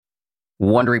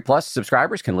Wondery Plus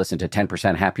subscribers can listen to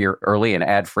 10% Happier early and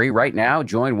ad-free right now.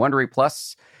 Join Wondery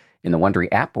Plus in the Wondery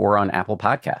app or on Apple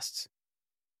Podcasts.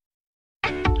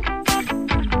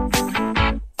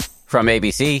 From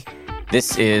ABC,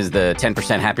 this is the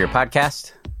 10% Happier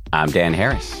podcast. I'm Dan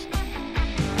Harris.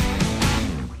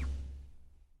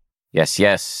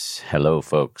 Yes. Hello,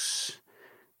 folks.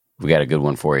 We got a good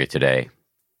one for you today.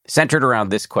 Centered around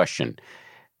this question: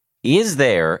 is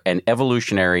there an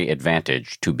evolutionary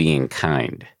advantage to being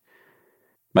kind?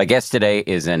 My guest today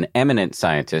is an eminent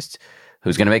scientist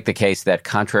who's going to make the case that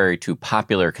contrary to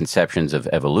popular conceptions of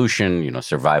evolution,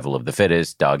 survival of the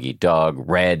fittest, dog eat dog,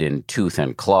 red in tooth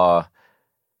and claw,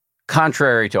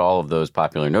 contrary to all of those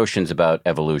popular notions about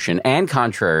evolution, and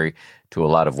contrary to a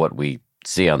lot of what we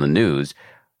see on the news,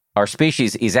 our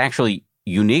species is actually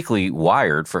uniquely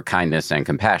wired for kindness and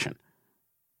compassion.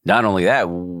 Not only that,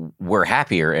 we're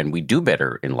happier and we do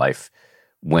better in life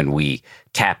when we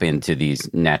tap into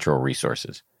these natural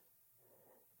resources.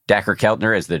 Dacher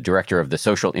Keltner is the director of the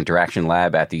Social Interaction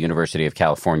Lab at the University of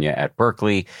California at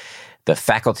Berkeley, the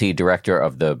faculty director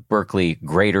of the Berkeley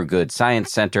Greater Good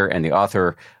Science Center, and the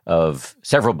author of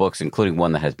several books, including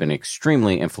one that has been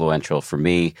extremely influential for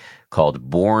me called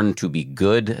Born to Be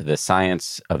Good: The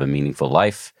Science of a Meaningful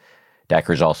Life.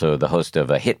 Dacher is also the host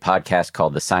of a hit podcast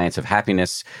called The Science of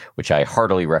Happiness, which I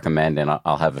heartily recommend, and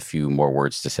I'll have a few more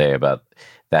words to say about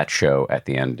that show at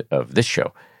the end of this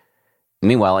show.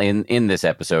 Meanwhile, in this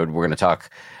episode, we're going to talk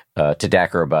to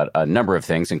Dacher about a number of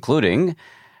things, including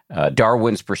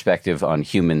Darwin's perspective on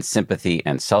human sympathy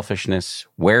and selfishness,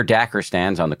 where Dacher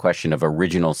stands on the question of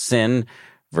original sin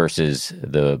versus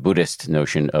the Buddhist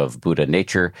notion of Buddha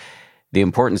nature, the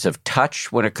importance of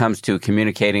touch when it comes to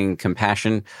communicating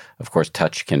compassion. Of course,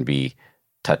 touch can be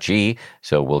touchy,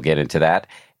 so we'll get into that.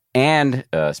 And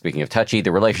speaking of touchy,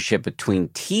 the relationship between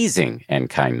teasing and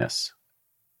kindness.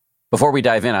 Before we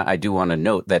dive in, I do want to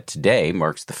note that today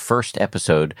marks the first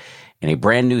episode in a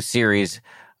brand new series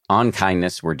on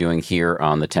kindness we're doing here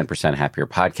on the 10% Happier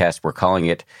podcast. We're calling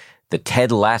it the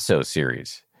Ted Lasso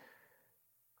series.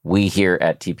 We here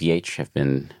at TPH have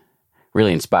been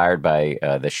really inspired by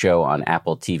the show on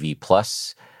Apple TV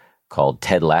Plus called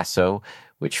Ted Lasso,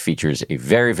 which features a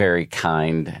very, very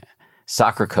kind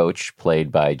soccer coach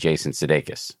played by Jason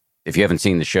Sudeikis. If you haven't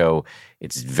seen the show,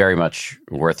 it's very much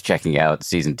worth checking out.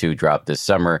 Season 2 dropped this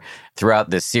summer.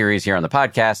 Throughout this series here on the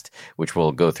podcast, which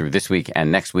we'll go through this week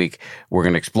and next week, we're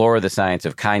going to explore the science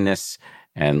of kindness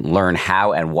and learn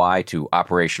how and why to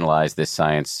operationalize this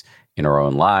science in our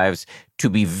own lives. To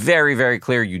be very, very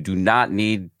clear, you do not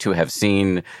need to have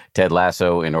seen Ted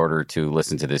Lasso in order to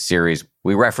listen to this series.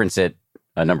 We reference it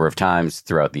a number of times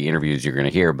throughout the interviews you're going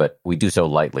to hear, but we do so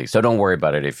lightly. So don't worry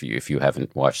about it if you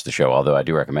haven't watched the show, although I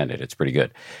do recommend it. It's pretty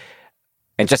good.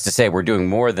 And just to say, we're doing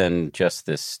more than just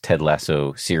this Ted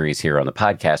Lasso series here on the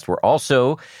podcast. We're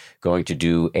also going to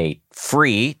do a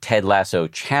free Ted Lasso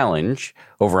challenge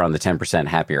over on the 10%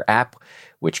 Happier app,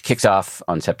 which kicks off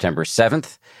on September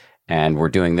 7th. And we're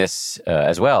doing this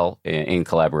as well in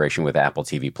collaboration with Apple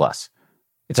TV Plus.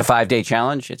 It's a 5-day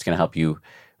challenge. It's going to help you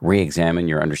re-examine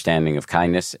your understanding of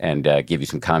kindness and give you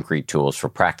some concrete tools for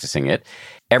practicing it.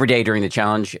 Every day during the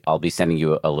challenge, I'll be sending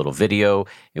you a little video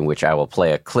in which I will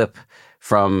play a clip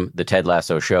from the Ted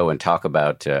Lasso show and talk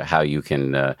about how you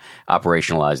can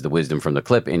operationalize the wisdom from the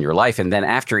clip in your life. And then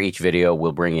after each video,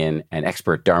 we'll bring in an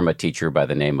expert Dharma teacher by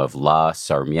the name of La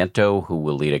Sarmiento, who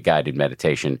will lead a guided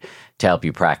meditation to help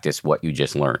you practice what you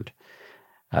just learned.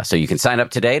 So you can sign up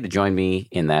today to join me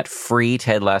in that free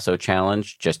Ted Lasso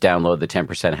challenge. Just download the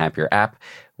 10% Happier app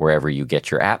wherever you get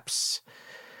your apps.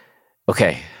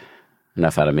 Okay,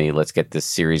 enough out of me. Let's get this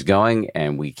series going,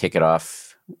 and we kick it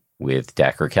off with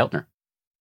Dacher Keltner.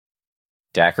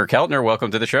 Dacher Keltner,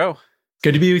 welcome to the show.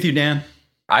 Good to be with you, Dan.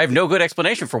 I have no good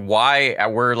explanation for why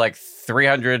we're like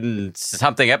 300 and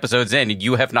something episodes in and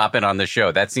you have not been on the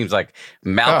show. That seems like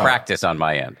malpractice on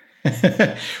my end.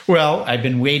 Well, I've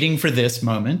been waiting for this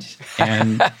moment,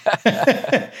 and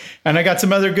and I got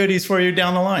some other goodies for you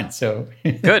down the line. So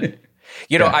good.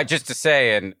 I just to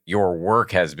say, and your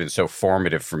work has been so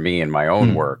formative for me in my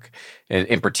own work,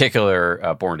 in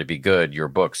particular, Born to Be Good, your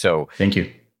book. So thank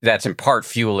you. That's in part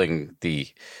fueling the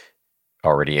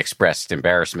already expressed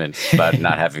embarrassment about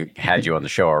not having had you on the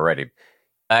show already.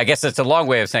 I guess that's a long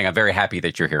way of saying I'm very happy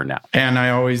that you're here now. And I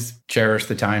always cherish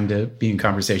the time to be in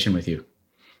conversation with you.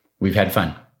 We've had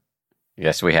fun.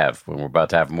 Yes, we have. We're about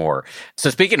to have more.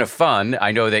 So speaking of fun,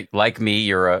 I know that, like me,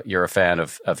 you're a fan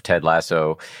of Ted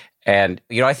Lasso. And,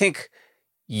 I think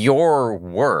your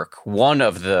work, one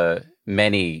of the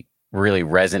many really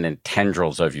resonant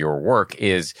tendrils of your work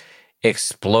is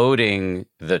exploding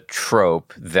the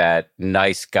trope that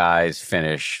nice guys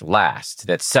finish last,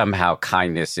 that somehow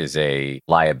kindness is a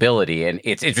liability. And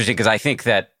it's interesting because I think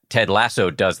that Ted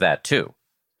Lasso does that too.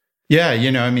 Yeah,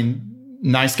 I mean,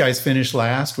 nice guys finish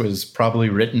last was probably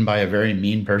written by a very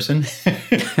mean person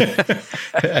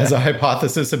as a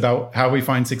hypothesis about how we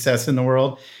find success in the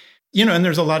world. And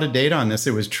there's a lot of data on this.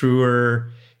 It was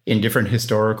truer in different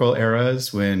historical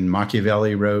eras. When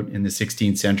Machiavelli wrote in the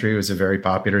 16th century, it was a very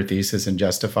popular thesis and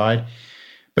justified.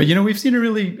 But, we've seen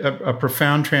a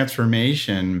profound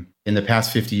transformation in the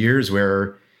past 50 years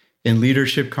where in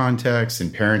leadership contexts, in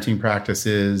parenting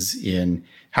practices, in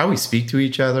how we speak to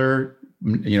each other,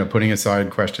 putting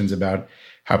aside questions about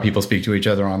how people speak to each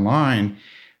other online,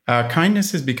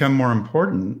 kindness has become more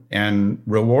important and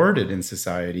rewarded in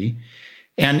society.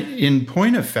 And in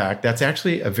point of fact, that's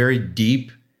actually a very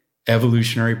deep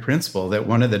evolutionary principle, that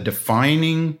one of the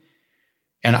defining,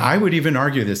 and I would even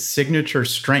argue the signature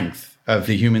strength of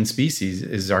the human species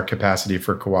is our capacity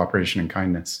for cooperation and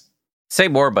kindness. Say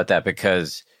more about that,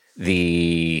 because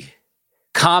the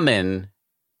common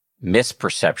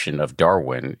misperception of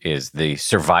Darwin is the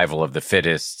survival of the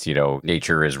fittest,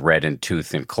 nature is red in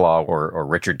tooth and claw, or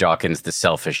Richard Dawkins, the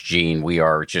selfish gene. We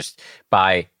are just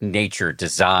by nature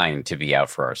designed to be out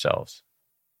for ourselves.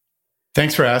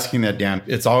 Thanks for asking that, Dan.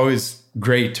 It's always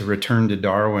great to return to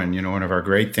Darwin, one of our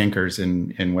great thinkers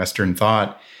in Western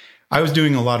thought. I was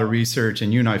doing a lot of research,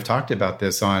 and you and I have talked about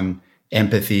this, on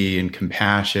empathy and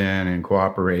compassion and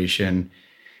cooperation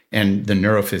and the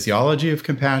neurophysiology of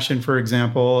compassion, for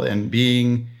example. And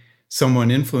being someone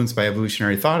influenced by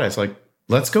evolutionary thought, I was like,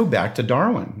 let's go back to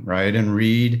Darwin, right? And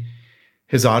read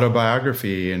his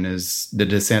autobiography and The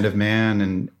Descent of Man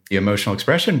and the Emotional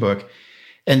Expression book.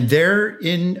 And there,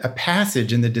 in a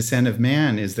passage in The Descent of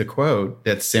Man, is the quote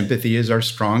that sympathy is our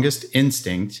strongest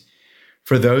instinct.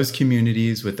 For those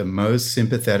communities with the most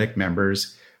sympathetic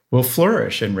members will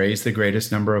flourish and raise the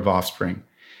greatest number of offspring.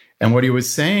 And what he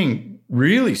was saying,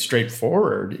 really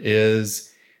straightforward,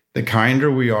 is the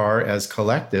kinder we are as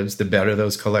collectives, the better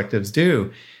those collectives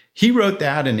do. He wrote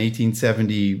that in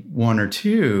 1871 or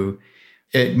 2.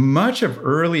 Much of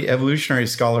early evolutionary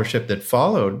scholarship that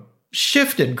followed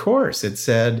shifted course. It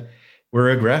said, we're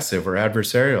aggressive, we're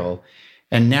adversarial.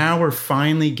 And now we're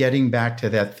finally getting back to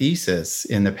that thesis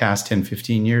in the past 10,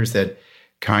 15 years that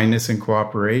kindness and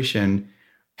cooperation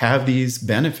have these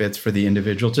benefits for the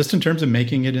individual just in terms of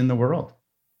making it in the world.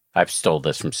 I've stole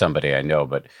this from somebody I know,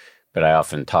 but I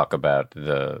often talk about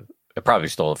I probably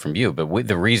stole it from you, but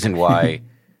the reason why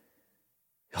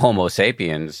Homo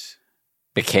sapiens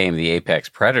became the apex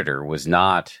predator was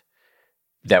not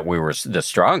that we were the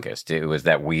strongest. It was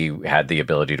that we had the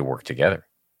ability to work together.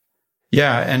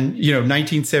 Yeah. And,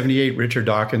 1978, Richard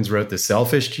Dawkins wrote The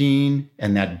Selfish Gene,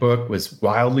 and that book was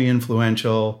wildly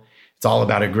influential. It's all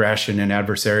about aggression and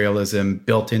adversarialism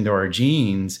built into our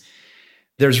genes.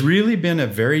 There's really been a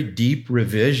very deep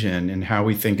revision in how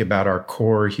we think about our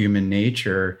core human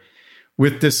nature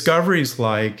with discoveries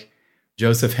like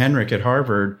Joseph Henrich at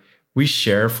Harvard. We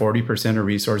share 40% of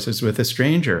resources with a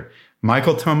stranger.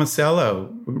 Michael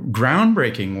Tomasello,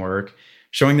 groundbreaking work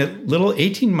showing that little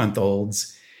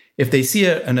 18-month-olds, if they see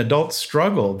an adult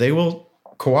struggle, they will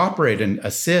cooperate and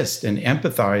assist and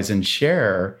empathize and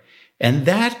share. And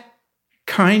that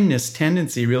kindness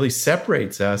tendency really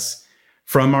separates us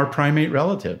from our primate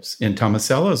relatives in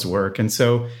Tomasello's work. And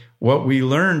so what we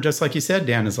learn, just like you said,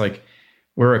 Dan, is like,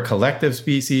 we're a collective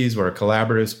species, we're a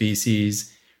collaborative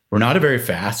species. We're not a very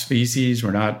fast species.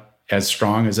 We're not as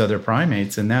strong as other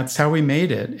primates. And that's how we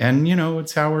made it. And,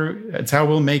 it's how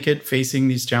we'll make it facing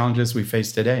these challenges we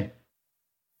face today.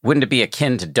 Wouldn't it be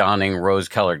akin to donning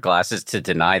rose-colored glasses to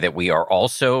deny that we are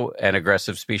also an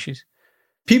aggressive species?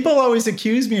 People always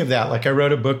accuse me of that. Like, I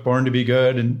wrote a book, Born to Be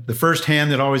Good, and the first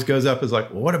hand that always goes up is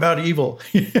like, well, what about evil?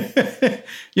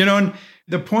 And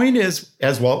the point is,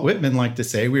 as Walt Whitman liked to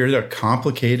say, we are a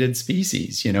complicated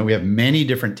species. We have many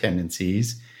different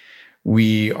tendencies.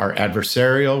 We are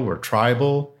adversarial, we're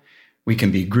tribal, we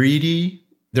can be greedy.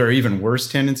 There are even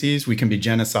worse tendencies. We can be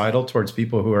genocidal towards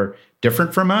people who are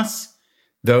different from us.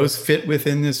 Those fit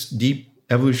within this deep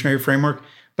evolutionary framework.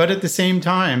 But at the same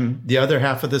time, the other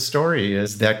half of the story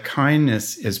is that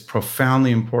kindness is profoundly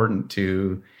important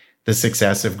to the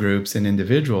success of groups and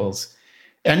individuals,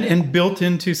 and built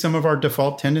into some of our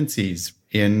default tendencies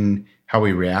in how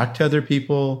we react to other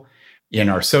people, in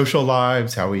our social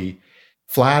lives, how we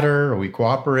flatter or we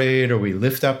cooperate or we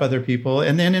lift up other people,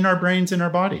 and then in our brains and our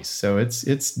bodies. So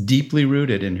it's deeply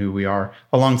rooted in who we are,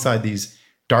 alongside these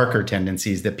darker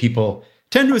tendencies that people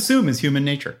tend to assume is human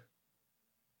nature.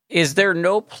 Is there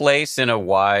no place in a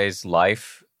wise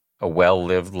life a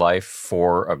well-lived life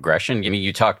for aggression?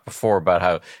 You talked before about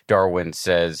how Darwin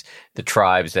says the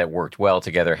tribes that worked well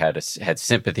together had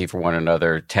sympathy for one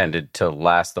another, tended to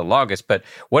last the longest. But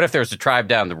what if there's a tribe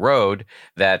down the road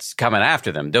that's coming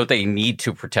after them? Don't they need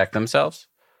to protect themselves?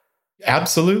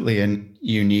 Absolutely. And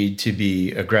you need to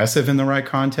be aggressive in the right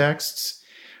contexts.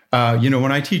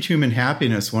 When I teach human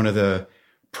happiness, one of the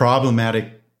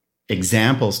problematic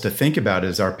examples to think about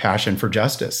is our passion for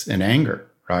justice and anger,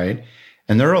 right?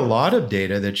 And there are a lot of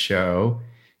data that show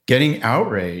getting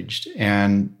outraged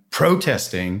and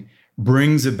protesting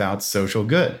brings about social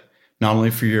good, not only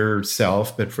for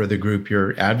yourself, but for the group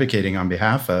you're advocating on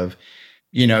behalf of.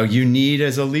 You need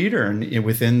as a leader, and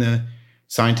within the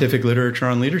scientific literature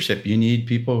on leadership, you need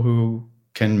people who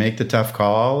can make the tough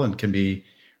call and can be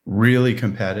really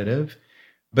competitive.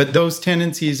 But those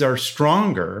tendencies are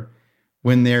stronger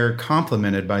when they're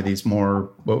complemented by these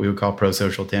more, what we would call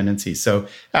pro-social tendencies. So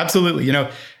absolutely,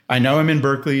 I know I'm in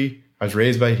Berkeley. I was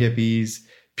raised by hippies.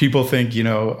 People think,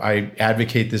 I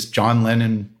advocate this John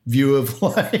Lennon view of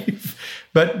life,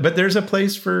 but there's a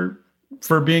place for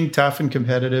being tough and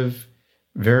competitive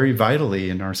very vitally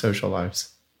in our social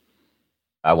lives.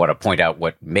 I want to point out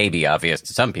what may be obvious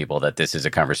to some people, that this is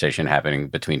a conversation happening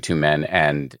between two men.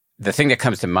 And the thing that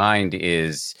comes to mind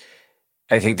is,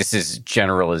 I think this is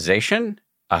generalization.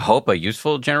 I hope a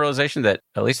useful generalization, that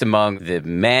at least among the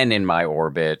men in my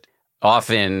orbit,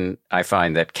 often I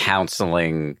find that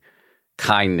counseling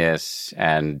kindness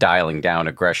and dialing down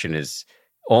aggression is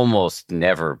almost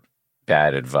never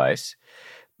bad advice.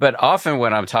 But often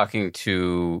when I'm talking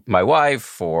to my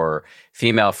wife or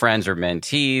female friends or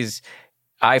mentees,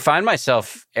 I find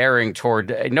myself erring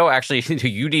toward, no, actually,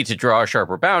 you need to draw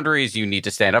sharper boundaries. You need to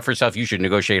stand up for yourself. You should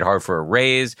negotiate hard for a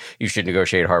raise. You should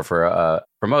negotiate hard for a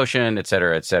promotion, et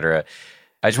cetera, et cetera.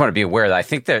 I just want to be aware that I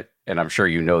think that, and I'm sure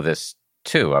you know this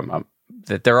too,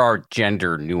 that there are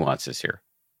gender nuances here.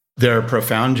 There are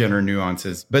profound gender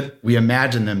nuances, but we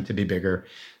imagine them to be bigger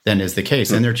than is the case.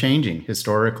 Mm-hmm. And they're changing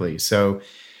historically. So,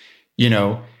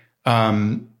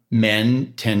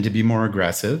 men tend to be more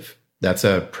aggressive. That's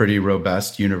a pretty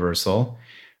robust universal.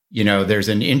 There's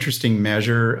an interesting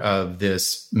measure of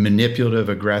this manipulative,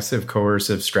 aggressive,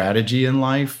 coercive strategy in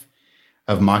life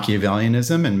of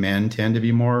Machiavellianism, and men tend to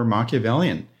be more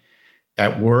Machiavellian.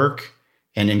 At work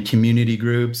and in community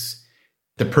groups,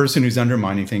 the person who's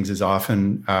undermining things is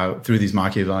often, through these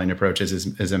Machiavellian approaches,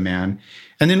 is a man.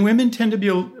 And then women tend to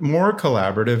be more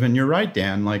collaborative. And you're right,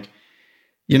 Dan,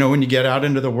 when you get out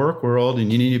into the work world and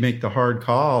you need to make the hard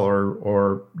call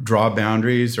or draw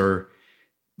boundaries or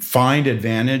find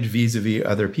advantage vis-a-vis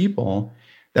other people,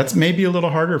 that's maybe a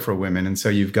little harder for women. And so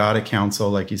you've got to counsel,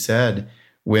 like you said,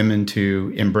 women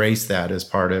to embrace that as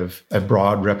part of a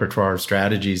broad repertoire of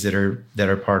strategies that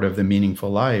are part of the meaningful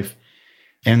life.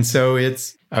 And so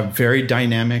it's a very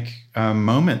dynamic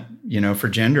moment, for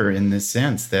gender, in this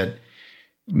sense that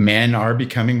men are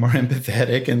becoming more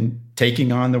empathetic and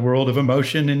taking on the world of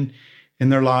emotion in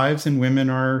their lives, and women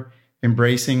are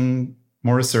embracing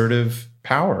more assertive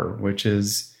power, which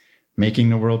is making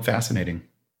the world fascinating.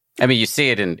 I mean, you see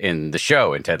it in the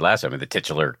show, in Ted Lasso. I mean, the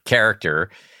titular character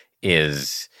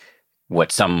is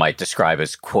what some might describe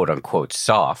as quote unquote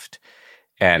soft.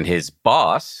 And his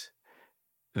boss,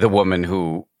 the woman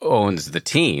who owns the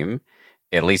team,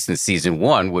 at least in season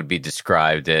 1, would be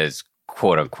described as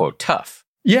quote unquote tough.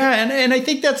 Yeah, and I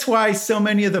think that's why so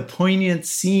many of the poignant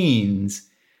scenes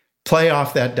play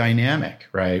off that dynamic,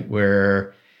 right?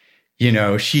 Where,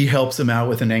 she helps him out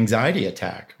with an anxiety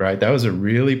attack, right? That was a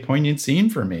really poignant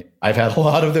scene for me. I've had a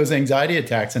lot of those anxiety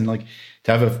attacks, and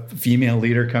to have a female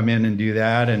leader come in and do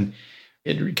that, and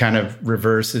it kind of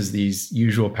reverses these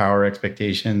usual power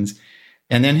expectations.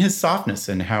 And then his softness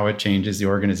and how it changes the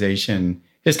organization,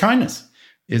 his kindness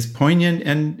is poignant,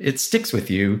 and it sticks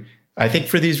with you, I think,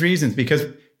 for these reasons, because,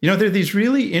 there are these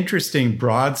really interesting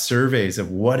broad surveys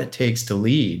of what it takes to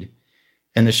lead.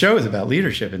 And the show is about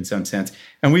leadership in some sense.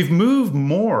 And we've moved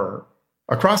more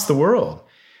across the world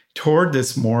toward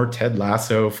this more Ted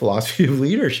Lasso philosophy of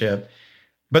leadership.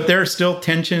 But there are still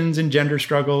tensions and gender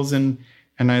struggles. And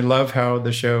I love how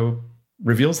the show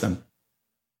reveals them.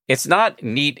 It's not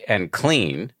neat and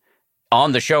clean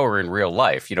on the show or in real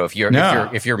life.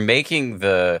 If you're making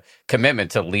the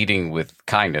commitment to leading with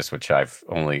kindness, which I've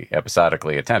only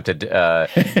episodically attempted,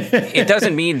 it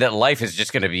doesn't mean that life is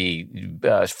just going to be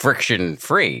friction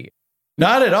free.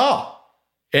 Not at all.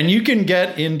 And you can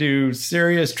get into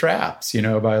serious traps,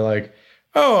 by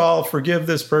I'll forgive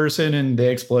this person and they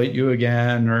exploit you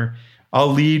again, or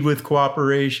I'll lead with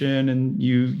cooperation and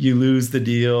you lose the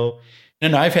deal.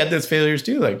 And I've had those failures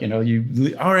too.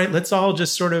 All right, let's all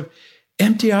just sort of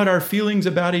empty out our feelings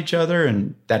about each other,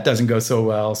 and that doesn't go so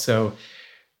well. So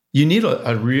you need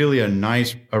a really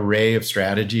nice array of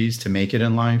strategies to make it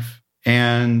in life.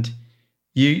 And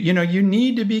you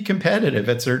need to be competitive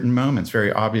at certain moments,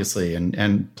 very obviously,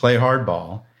 and play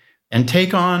hardball and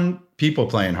take on people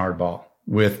playing hardball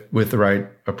with the right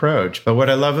approach. But what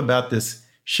I love about this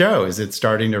show is it's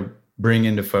starting to bring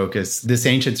into focus this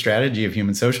ancient strategy of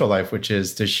human social life, which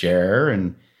is to share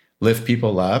and lift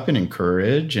people up and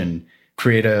encourage and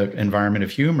create an environment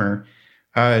of humor.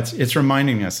 It's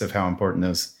reminding us of how important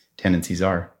those tendencies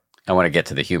are. I want to get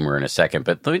to the humor in a second,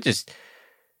 but let me just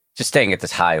staying at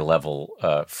this high level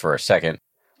for a second.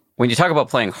 When you talk about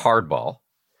playing hardball,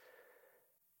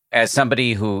 as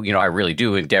somebody who, I really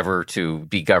do endeavor to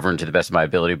be governed to the best of my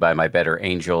ability by my better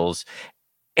angels,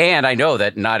 and I know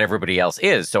that not everybody else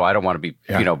is, so I don't want to be,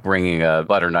 bringing a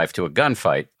butter knife to a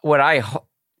gunfight. What I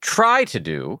try to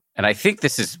do, and I think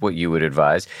this is what you would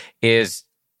advise, is,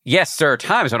 yes, there are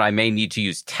times when I may need to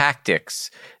use tactics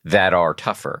that are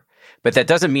tougher, but that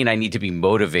doesn't mean I need to be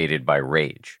motivated by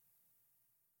rage.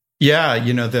 Yeah,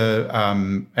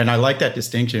 and I like that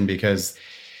distinction because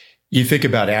you think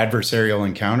about adversarial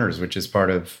encounters, which is part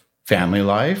of family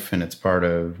life, and it's part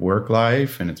of work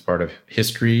life, and it's part of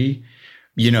history.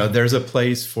 There's a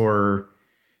place for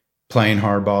playing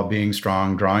hardball, being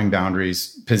strong, drawing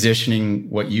boundaries, positioning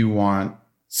what you want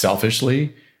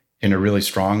selfishly in a really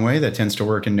strong way that tends to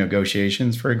work in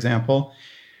negotiations, for example.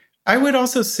 I would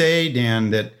also say,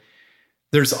 Dan, that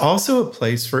there's also a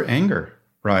place for anger,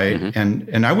 right? Mm-hmm.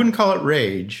 And I wouldn't call it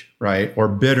rage, right? Or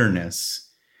bitterness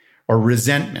or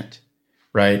resentment,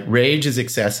 right? Rage is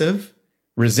excessive.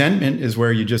 Resentment is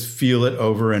where you just feel it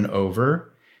over and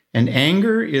over. And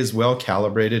anger is well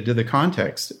calibrated to the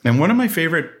context. And one of my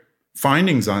favorite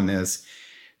findings on this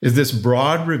is this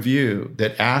broad review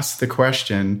that asks the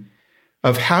question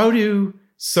of how do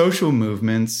social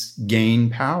movements gain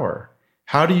power?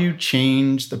 How do you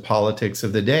change the politics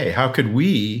of the day? How could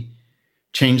we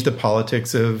change the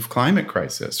politics of climate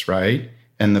crisis, right?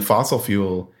 And the fossil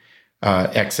fuel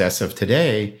excess of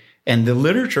today. And the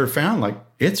literature found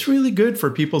it's really good for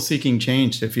people seeking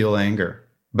change to feel anger,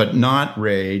 but not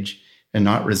rage and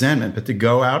not resentment, but to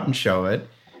go out and show it.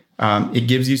 It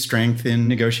gives you strength in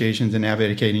negotiations and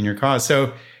advocating your cause.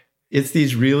 So it's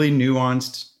these really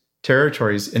nuanced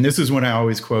territories. And this is when I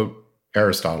always quote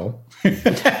Aristotle,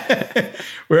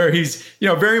 where he's,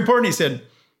 very important. He said,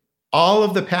 all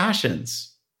of the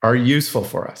passions are useful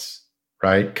for us,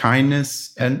 right?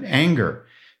 Kindness and anger,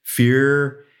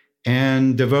 fear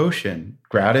and devotion,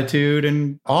 gratitude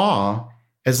and awe,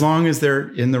 as long as they're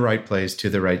in the right place to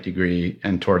the right degree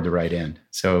and toward the right end.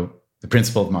 So the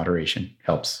principle of moderation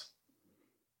helps.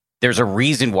 There's a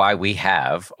reason why we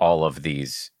have all of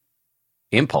these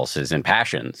impulses and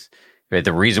passions. Right?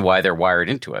 The reason why they're wired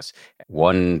into us.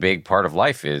 One big part of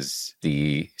life is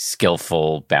the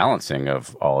skillful balancing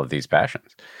of all of these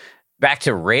passions. Back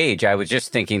to rage, I was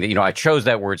just thinking that, I chose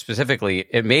that word specifically.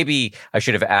 Maybe I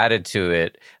should have added to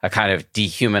it a kind of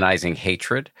dehumanizing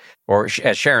hatred. Or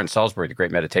as Sharon Salzberg, the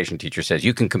great meditation teacher, says,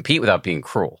 you can compete without being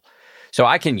cruel. So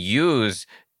I can use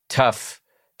tough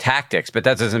tactics, but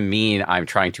that doesn't mean I'm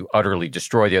trying to utterly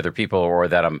destroy the other people or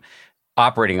that I'm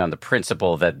operating on the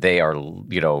principle that they are,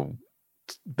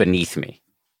 beneath me.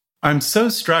 I'm so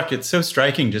struck. It's so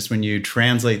striking just when you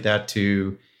translate that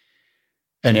to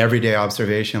an everyday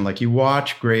observation. Like you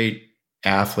watch great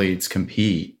athletes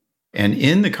compete, and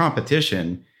in the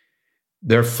competition,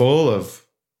 they're full of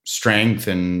strength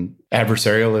and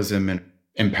adversarialism and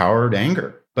empowered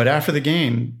anger. But after the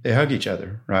game, they hug each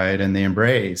other, right? And they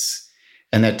embrace.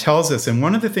 And that tells us, and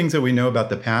one of the things that we know about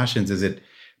the passions is that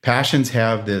passions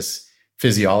have this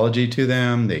physiology to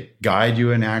them. They guide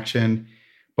you in action.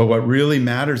 But what really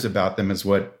matters about them is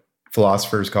what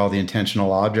philosophers call the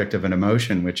intentional object of an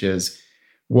emotion, which is,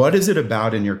 what is it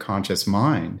about in your conscious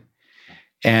mind?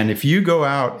 And if you go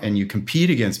out and you compete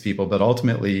against people, but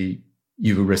ultimately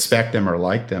you respect them or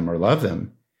like them or love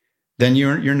them, then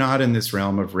you're not in this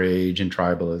realm of rage and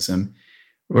tribalism.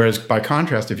 Whereas by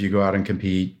contrast, if you go out and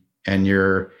compete and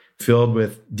you're filled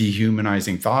with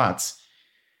dehumanizing thoughts,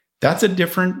 that's a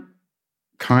different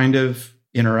kind of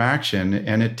interaction.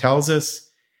 And it tells us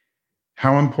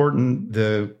how important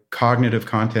the cognitive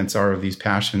contents are of these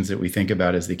passions that we think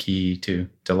about as the key to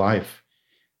life.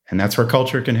 And that's where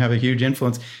culture can have a huge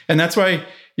influence. And that's why,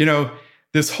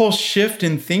 this whole shift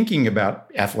in thinking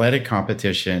about athletic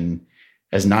competition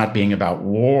as not being about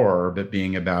war, but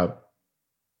being about,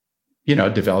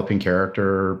 developing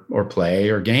character or play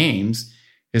or games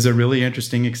is a really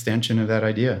interesting extension of that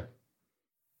idea.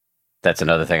 That's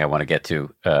another thing I want to get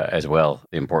to as well,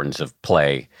 the importance of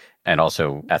play and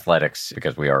also athletics,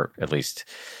 because we are at least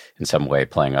in some way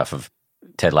playing off of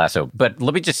Ted Lasso. But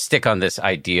let me just stick on this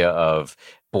idea of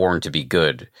born to be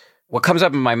good. What comes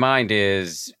up in my mind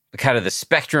is kind of the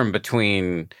spectrum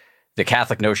between the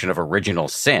Catholic notion of original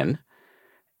sin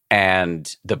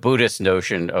and the Buddhist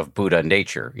notion of Buddha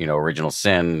nature. Original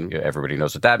sin, everybody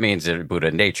knows what that means.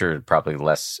 Buddha nature, probably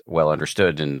less well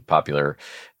understood in popular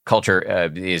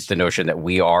culture, is the notion that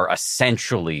we are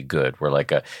essentially good. We're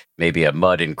like maybe a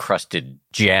mud-encrusted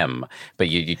gem, but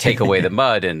you take away the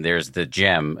mud and there's the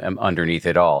gem underneath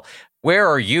it all. Where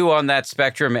are you on that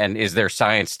spectrum, and is there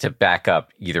science to back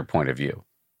up either point of view?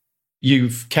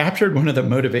 You've captured one of the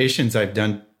motivations. I've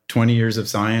done 20 years of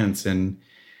science and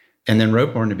then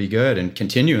wrote Born to Be Good and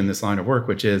continue in this line of work,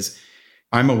 which is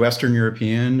I'm a Western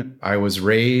European. I was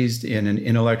raised in an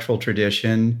intellectual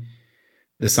tradition,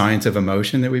 the science of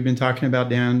emotion that we've been talking about,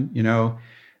 Dan,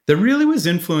 that really was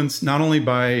influenced not only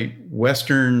by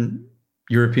Western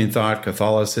European thought,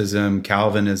 Catholicism,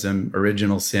 Calvinism,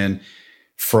 original sin,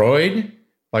 Freud,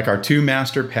 like our two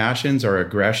master passions are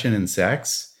aggression and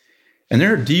sex. And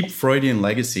there are deep Freudian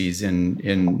legacies in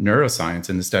neuroscience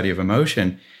and the study of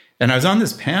emotion. And I was on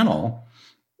this panel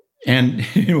and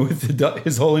with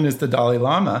His Holiness the Dalai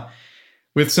Lama,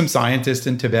 with some scientists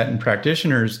and Tibetan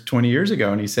practitioners 20 years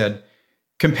ago. And he said,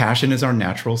 compassion is our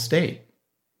natural state.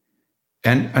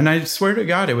 And I swear to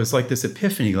God, it was like this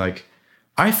epiphany, like,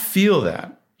 I feel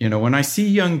that. When I see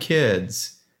young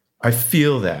kids, I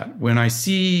feel that. When I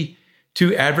see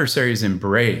two adversaries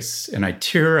embrace and I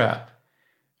tear up,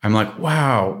 I'm like,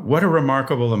 wow, what a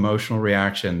remarkable emotional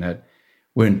reaction that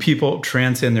when people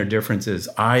transcend their differences,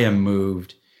 I am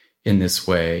moved in this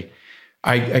way.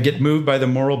 I get moved by the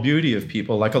moral beauty of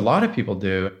people, like a lot of people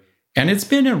do. And it's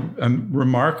been a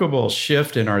remarkable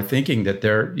shift in our thinking that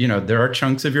there are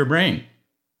chunks of your brain,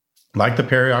 like the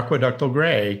periaqueductal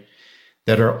gray,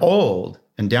 that are old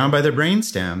and down by the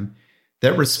brainstem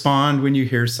that respond when you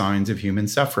hear signs of human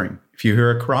suffering. If you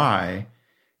hear a cry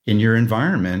in your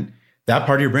environment, that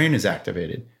part of your brain is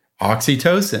activated.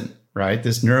 Oxytocin, right?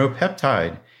 This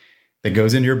neuropeptide that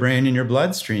goes into your brain and your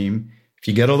bloodstream. If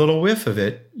you get a little whiff of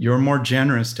it, you're more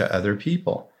generous to other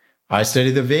people. I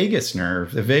study the vagus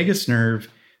nerve. The vagus nerve,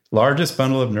 largest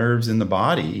bundle of nerves in the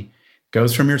body,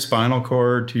 goes from your spinal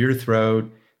cord to your throat,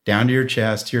 down to your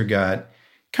chest, to your gut,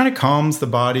 kind of calms the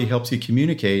body, helps you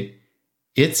communicate.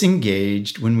 It's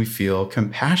engaged when we feel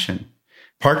compassion.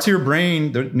 Parts of your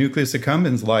brain, the nucleus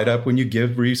accumbens, light up when you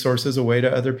give resources away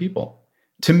to other people.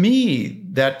 To me,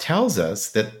 that tells us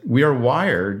that we are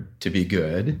wired to be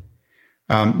good,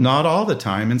 not all the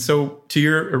time. And so to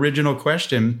your original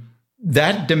question,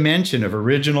 that dimension of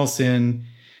original sin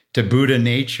to Buddha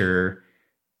nature,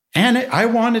 and I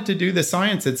wanted to do the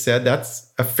science that said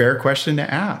that's a fair question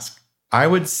to ask. I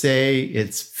would say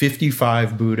it's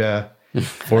 55 Buddha,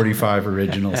 45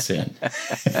 original sin.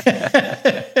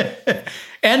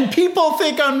 And people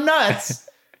think I'm nuts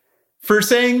for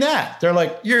saying that. They're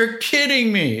like, you're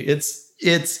kidding me. It's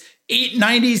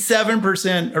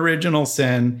 97% original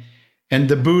sin. And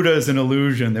the Buddha is an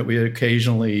illusion that we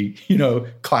occasionally,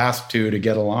 clasp to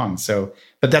get along. So,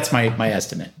 but that's my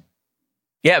estimate.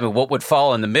 Yeah, but what would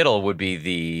fall in the middle would be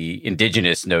the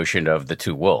indigenous notion of the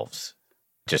two wolves.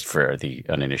 Just for the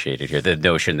uninitiated here, the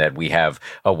notion that we have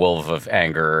a wolf of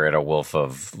anger and a wolf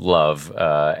of love,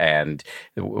 and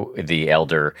the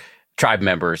elder tribe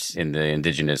members in the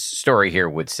indigenous story here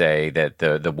would say that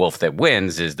the wolf that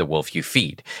wins is the wolf you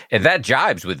feed. And that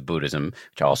jibes with Buddhism,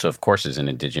 which also, of course, is an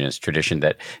indigenous tradition,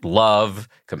 that love,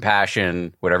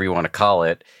 compassion, whatever you want to call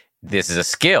it, this is a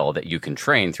skill that you can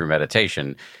train through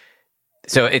meditation.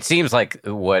 So it seems like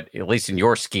what, at least in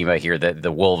your schema here, that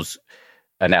the wolves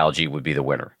analogy would be the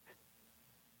winner.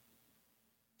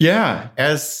 Yeah,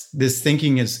 as this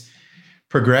thinking has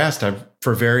progressed, I've,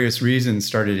 for various reasons,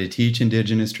 started to teach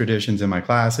indigenous traditions in my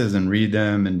classes and read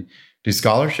them and do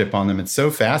scholarship on them. It's so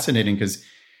fascinating because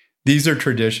these are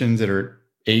traditions that are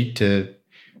 8 to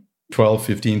 12,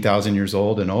 15,000 years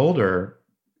old and older,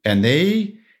 and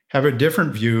they have a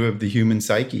different view of the human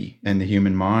psyche and the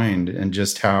human mind, and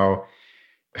just how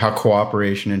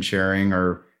cooperation and sharing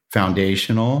are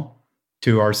foundational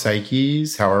to our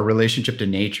psyches, how our relationship to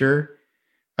nature,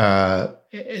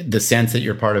 the sense that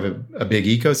you're part of a big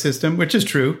ecosystem, which is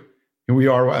true. We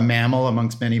are a mammal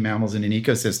amongst many mammals in an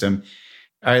ecosystem.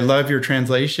 I love your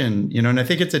translation, and I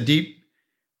think it's a deep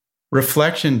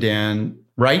reflection, Dan,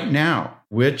 right now.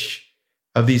 Which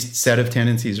of these set of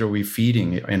tendencies are we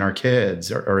feeding in our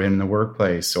kids or in the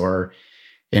workplace, or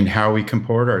in how we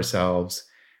comport ourselves,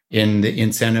 in the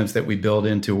incentives that we build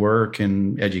into work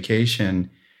and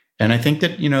education? And I think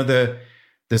that,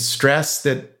 the stress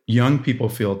that young people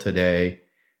feel today,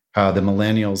 the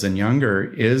millennials and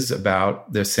younger is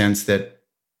about the sense that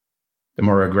the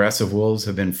more aggressive wolves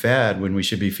have been fed when we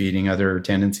should be feeding other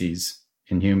tendencies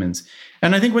in humans.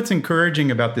 And I think what's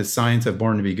encouraging about this science of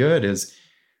Born to Be Good is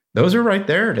those are right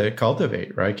there to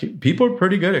cultivate, right? People are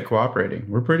pretty good at cooperating.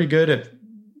 We're pretty good at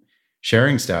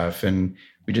sharing stuff, and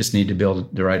we just need to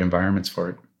build the right environments for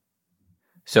it.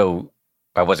 So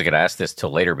I wasn't going to ask this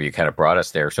till later, but you kind of brought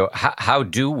us there. So how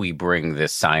do we bring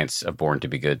this science of Born to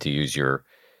Be Good, to use your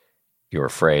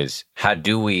phrase, how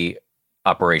do we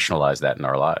operationalize that in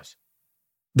our lives?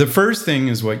 The first thing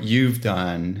is what you've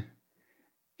done.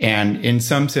 And in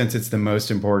some sense, it's the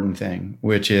most important thing,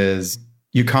 which is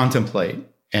you contemplate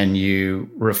and you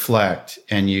reflect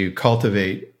and you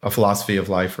cultivate a philosophy of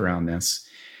life around this.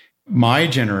 My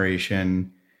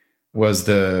generation was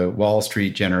the Wall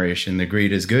Street generation, the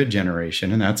greed is good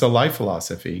generation, and that's a life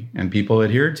philosophy, and people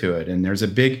adhered to it. And there's a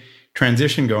big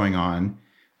transition going on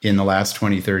in the last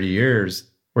 20, 30 years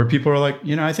where people are like,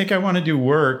 I think I want to do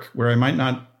work where I might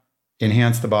not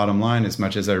enhance the bottom line as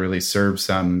much as I really serve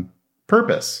some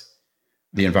purpose,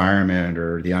 the environment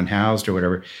or the unhoused or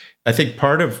whatever. I think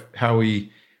part of how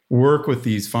we work with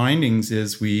these findings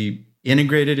is we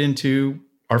integrate it into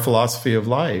our philosophy of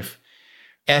life.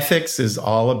 Ethics is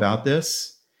all about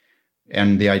this.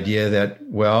 And the idea that,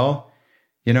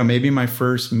 maybe my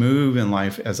first move in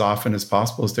life as often as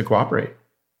possible is to cooperate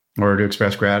or to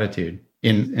express gratitude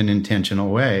in an intentional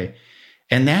way.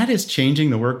 And that is changing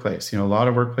the workplace. A lot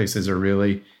of workplaces are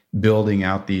really building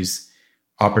out these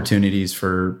opportunities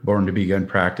for Born to Be Good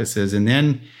practices. And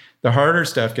then the harder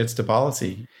stuff gets to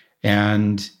policy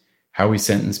and how we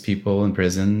sentence people in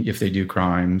prison if they do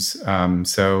crimes.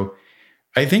 So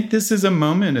I think this is a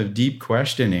moment of deep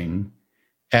questioning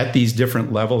at these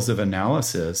different levels of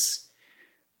analysis.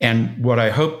 And what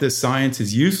I hope this science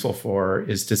is useful for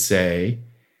is to say,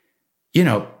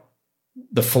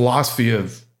 the philosophy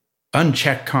of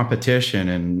unchecked competition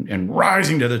and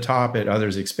rising to the top at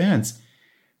others' expense,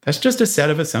 that's just a set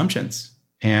of assumptions.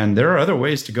 And there are other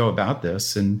ways to go about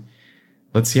this, and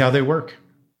let's see how they work.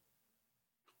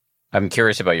 I'm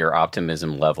curious about your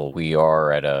optimism level. We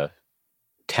are at a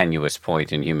tenuous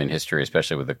point in human history,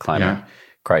 especially with the climate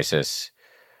crisis.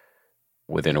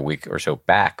 Within a week or so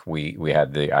back, we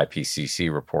had the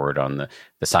IPCC report on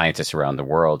the scientists around the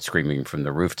world screaming from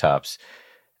the rooftops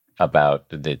about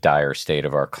the dire state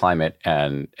of our climate.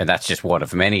 And that's just one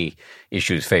of many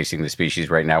issues facing the species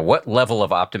right now. What level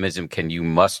of optimism can you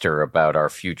muster about our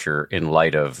future in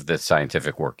light of the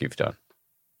scientific work you've done?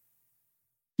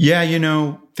 Yeah,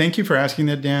 thank you for asking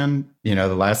that, Dan.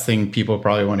 The last thing people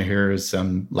probably want to hear is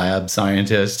some lab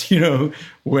scientist,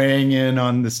 weighing in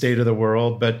on the state of the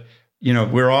world. But,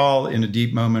 we're all in a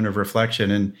deep moment of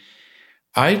reflection. And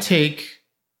I take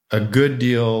a good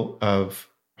deal of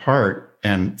heart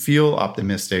and feel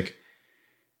optimistic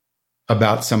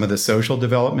about some of the social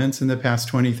developments in the past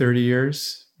 20, 30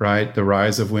 years, right? The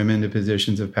rise of women to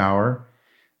positions of power,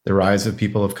 the rise of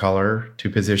people of color to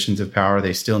positions of power.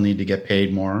 They still need to get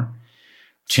paid more.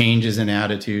 Changes in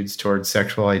attitudes towards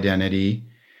sexual identity.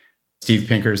 Steve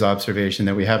Pinker's observation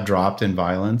that we have dropped in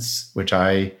violence, which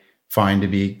I find to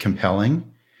be compelling.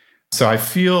 So I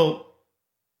feel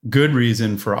good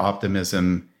reason for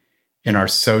optimism in our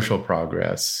social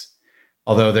progress.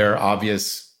 Although there are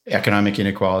obvious economic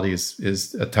inequalities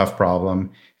is a tough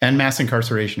problem, and mass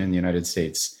incarceration in the United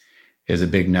States is a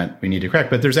big nut we need to crack.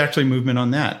 But there's actually movement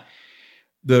on that.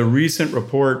 The recent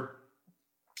report,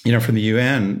 from the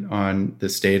UN on the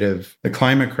state of the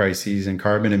climate crises and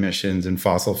carbon emissions and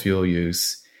fossil fuel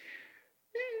use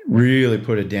really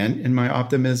put a dent in my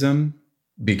optimism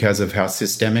because of how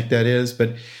systemic that is.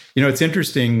 But, it's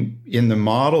interesting in the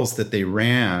models that they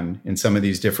ran in some of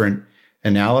these different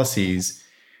analyses,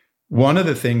 one of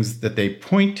the things that they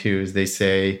point to is they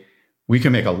say, we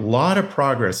can make a lot of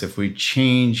progress if we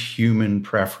change human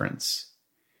preference,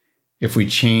 if we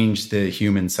change the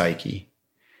human psyche,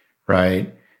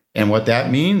 right? And what that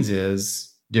means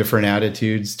is different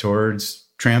attitudes towards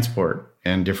transport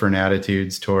and different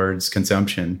attitudes towards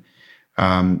consumption.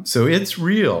 So it's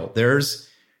real. There's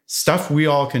stuff we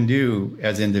all can do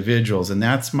as individuals, and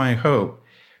that's my hope.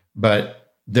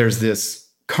 But there's this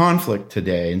conflict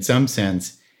today, in some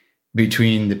sense,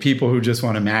 between the people who just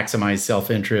want to maximize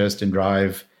self-interest and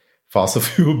drive fossil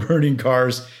fuel burning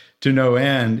cars to no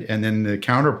end, and then the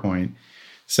counterpoint.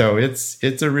 So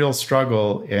it's a real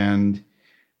struggle, and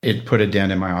it put a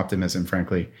dent in my optimism,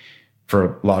 frankly, for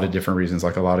a lot of different reasons,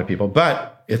 like a lot of people.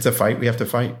 But it's a fight we have to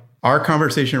fight. Our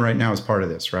conversation right now is part of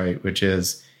this, right? Which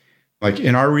is, like,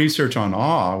 in our research on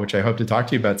awe, which I hope to talk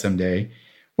to you about someday,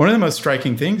 one of the most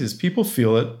striking things is people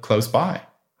feel it close by,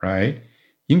 right?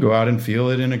 You can go out and feel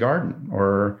it in a garden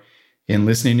or in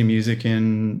listening to music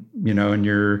in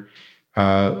your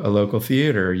a local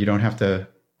theater. You don't have to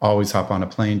always hop on a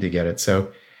plane to get it. So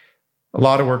a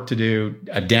lot of work to do,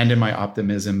 a dent in my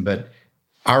optimism, but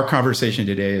our conversation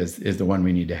today is the one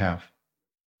we need to have.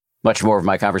 Much more of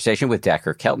my conversation with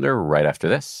Dacher Keltner right after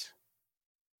this.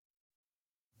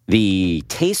 The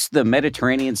Taste the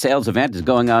Mediterranean sales event is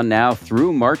going on now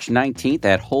through March 19th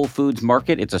at Whole Foods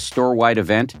Market. It's a store-wide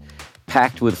event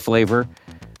packed with flavor.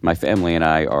 My family and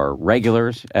I are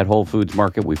regulars at Whole Foods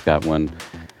Market. We've got one,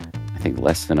 I think,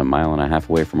 less than a mile and a half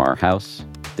away from our house.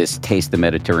 This Taste the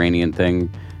Mediterranean thing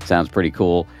sounds pretty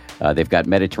cool. They've got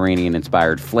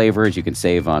Mediterranean-inspired flavors. You can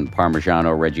save on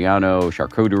Parmigiano Reggiano,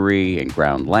 charcuterie, and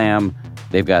ground lamb.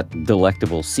 They've got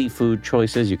delectable seafood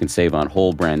choices. You can save on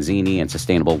whole branzini and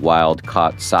sustainable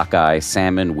wild-caught sockeye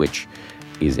salmon, which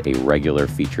is a regular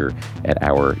feature at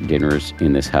our dinners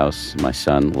in this house. My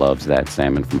son loves that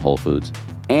salmon from Whole Foods.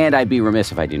 And I'd be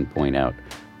remiss if I didn't point out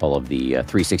all of the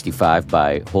 365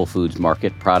 by Whole Foods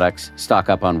Market products. Stock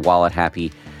up on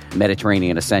wallet-happy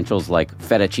Mediterranean essentials like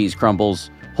feta cheese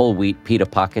crumbles, whole wheat pita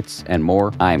pockets, and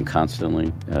more. I am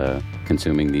constantly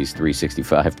consuming these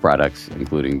 365 products,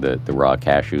 including the raw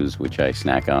cashews, which I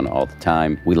snack on all the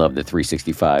time. We love the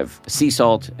 365 sea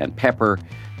salt and pepper.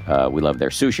 We love their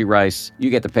sushi rice. You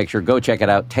get the picture. Go check it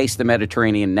out. Taste the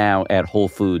Mediterranean now at Whole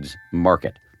Foods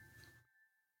Market.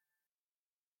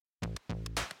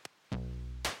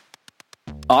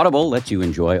 Audible lets you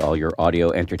enjoy all your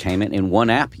audio entertainment in one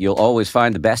app. You'll always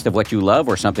find the best of what you love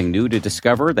or something new to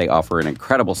discover. They offer an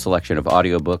incredible selection of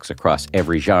audiobooks across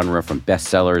every genre, from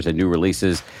bestsellers and new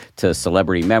releases to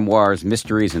celebrity memoirs,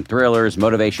 mysteries and thrillers,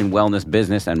 motivation, wellness,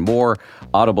 business, and more.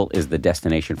 Audible is the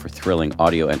destination for thrilling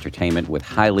audio entertainment with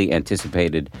highly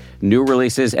anticipated new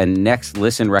releases and next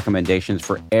listen recommendations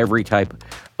for every type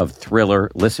of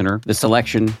thriller listener. The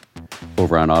selection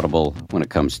over on Audible when it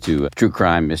comes to true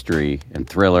crime, mystery, and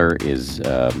thriller is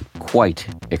quite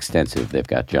extensive. They've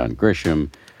got John Grisham,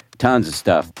 tons of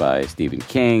stuff by Stephen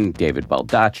King, David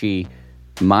Baldacci.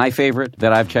 My favorite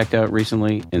that I've checked out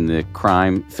recently in the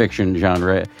crime fiction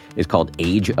genre is called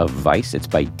Age of Vice. It's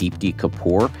by Deepti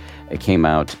Kapoor. It came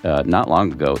out not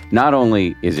long ago. Not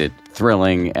only is it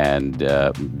thrilling and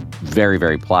very,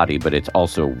 very plotty, but it's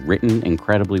also written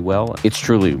incredibly well. It's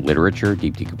truly literature.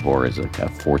 Deepti Kapoor is a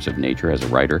force of nature as a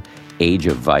writer. Age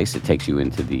of Vice, it takes you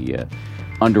into the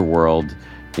underworld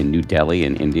in New Delhi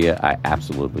in India. I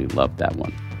absolutely loved that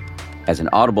one. As an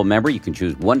Audible member, you can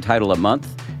choose one title a month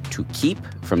to keep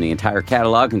from the entire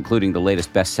catalog, including the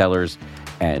latest bestsellers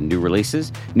and new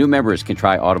releases. New members can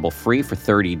try Audible free for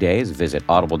 30 days. Visit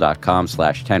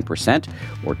audible.com/10%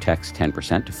 or text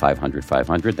 10% to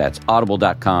 500-500. That's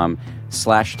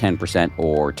audible.com/10%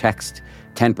 or text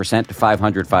 10% to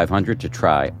 500-500 to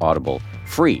try Audible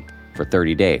free for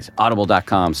 30 days.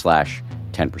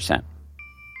 Audible.com/10%.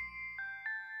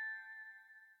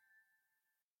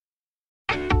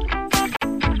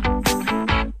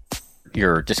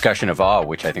 Your discussion of awe,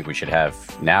 which I think we should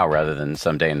have now rather than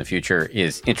someday in the future,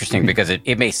 is interesting because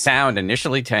it may sound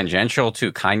initially tangential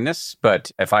to kindness, but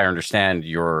if I understand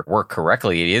your work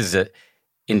correctly, it is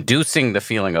inducing the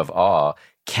feeling of awe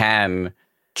can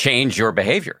change your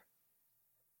behavior.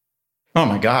 Oh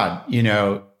my God.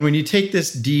 When you take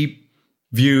this deep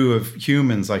view of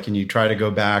humans, like, and you try to go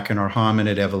back in our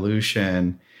hominid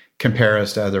evolution, compare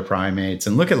us to other primates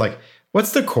and look at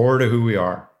what's the core to who we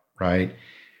are, right?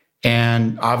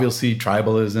 And obviously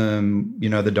tribalism,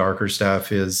 the darker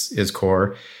stuff is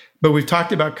core. But we've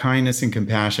talked about kindness and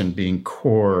compassion being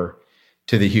core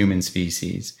to the human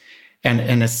species.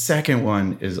 And a second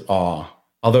one is awe.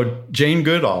 Although Jane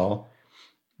Goodall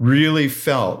really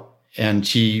felt, and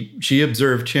she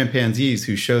observed chimpanzees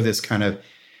who show this kind of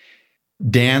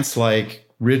dance-like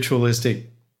ritualistic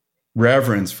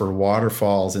reverence for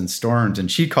waterfalls and storms.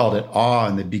 And she called it awe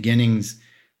in the beginnings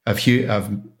of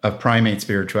primate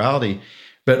spirituality.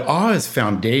 But awe is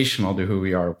foundational to who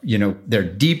we are. There are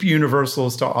deep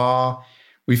universals to awe.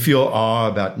 We feel awe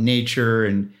about nature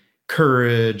and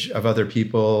courage of other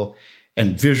people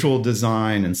and visual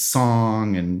design and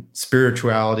song and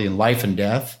spirituality and life and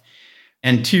death.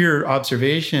 And to your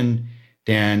observation,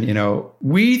 Dan,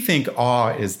 we think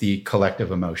awe is the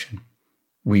collective emotion.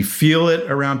 We feel it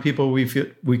around people we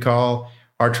call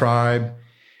our tribe.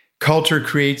 Culture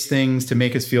creates things to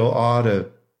make us feel awe, to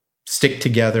stick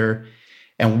together.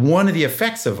 And one of the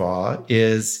effects of awe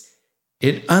is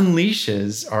it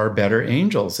unleashes our better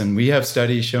angels. And we have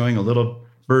studies showing a little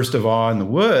burst of awe in the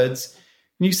woods,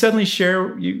 and you suddenly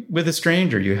share with a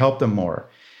stranger, you help them more.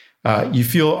 You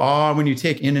feel awe when you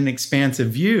take in an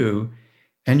expansive view,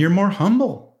 and you're more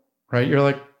humble, right? You're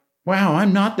like, wow,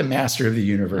 I'm not the master of the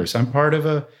universe. I'm part of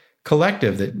a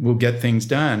collective that will get things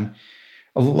done.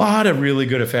 A lot of really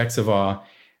good effects of awe.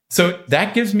 So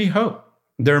that gives me hope.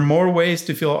 There are more ways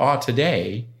to feel awe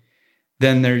today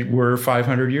than there were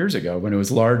 500 years ago when it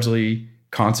was largely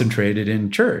concentrated in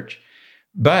church.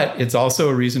 But it's also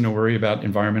a reason to worry about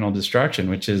environmental destruction,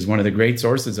 which is one of the great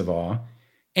sources of awe.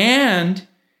 And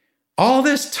all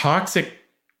this toxic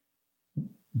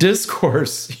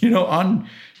discourse, on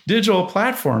digital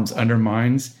platforms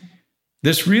undermines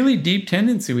this really deep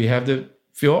tendency we have to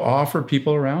feel awe for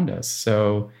people around us.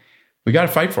 So we got to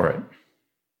fight for it.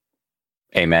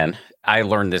 Amen. I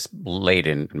learned this late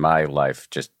in my life.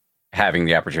 Just having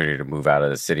the opportunity to move out of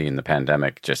the city in the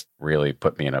pandemic just really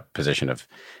put me in a position of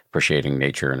appreciating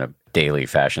nature in a daily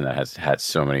fashion that has had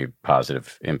so many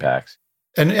positive impacts.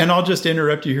 And I'll just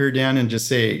interrupt you here, Dan, and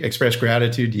just express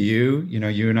gratitude to you.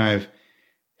 You and I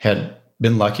had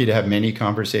been lucky to have many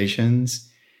conversations.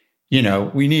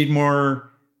 We need more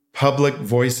public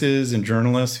voices and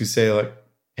journalists who say, like,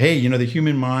 hey, the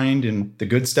human mind and the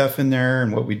good stuff in there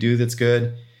and what we do that's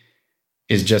good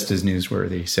is just as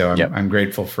newsworthy. So I'm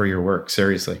grateful for your work.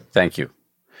 Seriously. Thank you.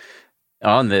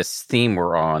 On this theme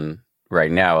we're on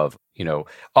right now of,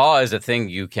 awe is a thing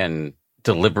you can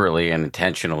deliberately and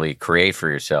intentionally create for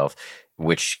yourself,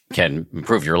 which can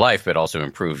improve your life, but also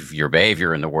improve your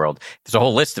behavior in the world. There's a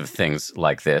whole list of things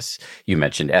like this. You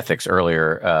mentioned ethics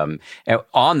earlier. And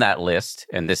on that list,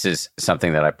 and this is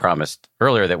something that I promised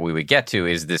earlier that we would get to,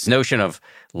 is this notion of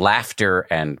laughter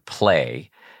and play.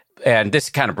 And this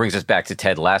kind of brings us back to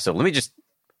Ted Lasso. Let me just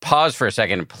pause for a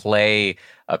second and play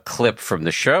a clip from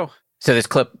the show. So this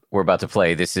clip we're about to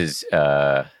play, this is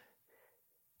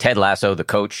Ted Lasso, the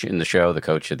coach in the show, the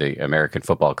coach of the American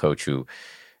football coach who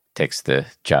takes the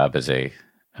job as a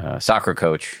soccer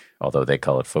coach, although they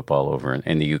call it football over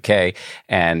in the UK.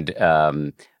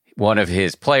 And one of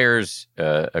his players,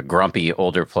 a grumpy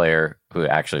older player, who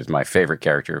actually is my favorite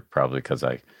character, probably because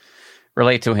I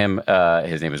relate to him.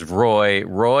 His name is Roy.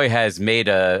 Roy has made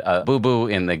a boo-boo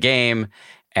in the game.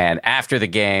 And after the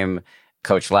game,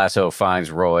 Coach Lasso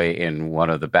finds Roy in one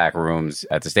of the back rooms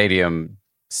at the stadium,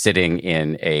 sitting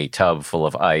in a tub full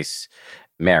of ice,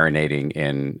 marinating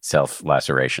in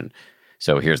self-laceration.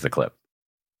 So here's the clip.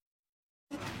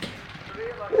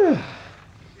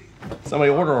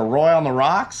 Somebody order a Roy on the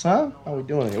rocks, huh? How we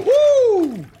doing here?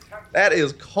 Woo! That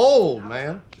is cold,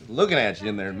 man. Just looking at you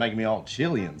in there is making me all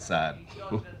chilly inside.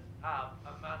 Can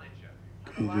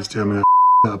you just tell me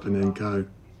up and then go?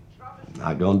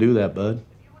 Not gonna do that, bud.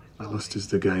 I lost just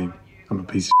the game. I'm a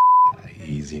piece of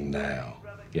Easy now.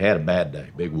 You had a bad day.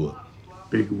 Big whoop.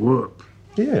 big whoop.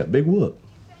 Yeah, big whoop.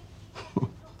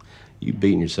 You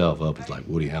beating yourself up is like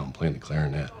Woody Allen playing the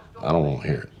clarinet. I don't want to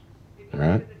hear it. All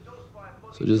right?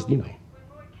 So just,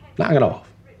 knock it off.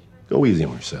 Go easy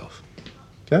on yourself.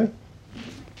 Okay?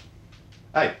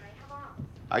 Hey,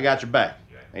 I got your back.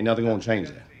 Ain't nothing gonna change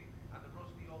that.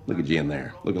 Look at you in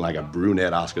there, looking like a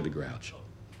brunette Oscar the Grouch.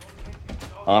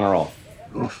 On or off?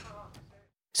 Oof.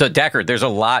 So, Deckard, there's a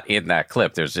lot in that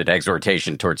clip. There's an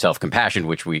exhortation towards self-compassion,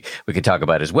 which we could talk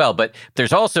about as well. But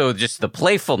there's also just the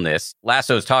playfulness.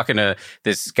 Lasso's talking to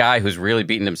this guy who's really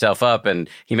beating himself up, and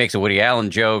he makes a Woody Allen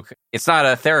joke. It's not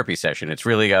a therapy session. It's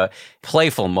really a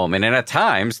playful moment. And at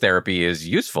times, therapy is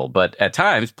useful. But at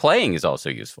times, playing is also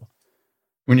useful.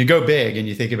 When you go big and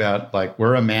you think about, like,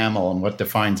 we're a mammal and what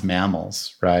defines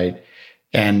mammals, right?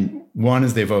 And one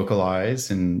is they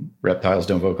vocalize, and reptiles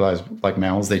don't vocalize like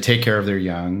mammals. They take care of their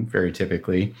young, very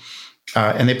typically,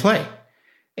 and they play.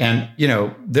 And,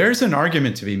 there's an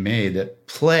argument to be made that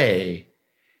play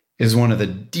is one of the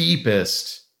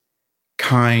deepest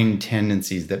kind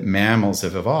tendencies that mammals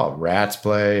have evolved. Rats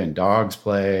play and dogs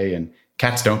play and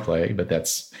cats don't play, but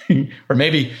that's, or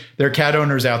maybe there are cat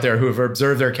owners out there who have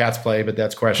observed their cats play, but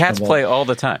that's questionable. Cats play all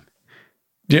the time.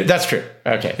 That's true.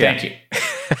 Okay, thank you.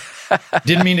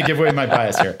 Didn't mean to give away my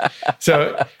bias here.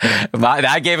 So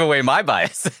I gave away my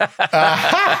bias.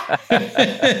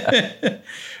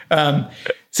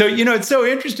 So, it's so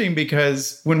interesting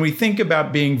because when we think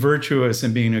about being virtuous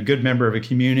and being a good member of a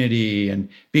community and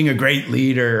being a great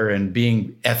leader and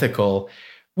being ethical,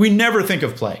 we never think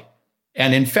of play.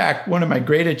 And in fact, one of my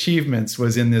great achievements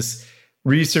was in this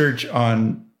research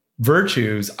on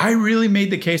virtues. I really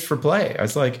made the case for play. I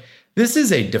was like, this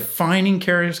is a defining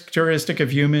characteristic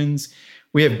of humans.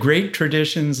 We have great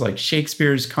traditions like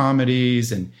Shakespeare's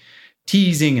comedies and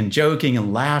teasing and joking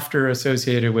and laughter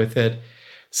associated with it.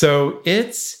 So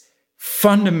it's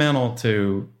fundamental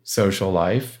to social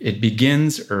life. It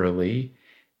begins early.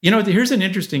 Here's an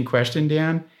interesting question,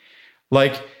 Dan.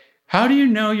 Like, how do you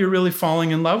know you're really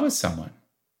falling in love with someone?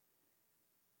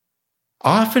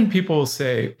 often people will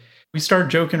say, we start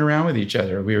joking around with each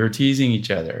other. We were teasing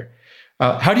each other.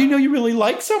 How do you know you really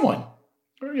like someone?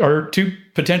 Or two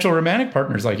potential romantic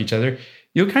partners like each other?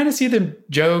 You'll kind of see them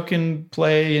joke and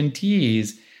play and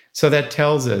tease. So that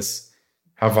tells us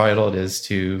how vital it is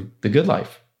to the good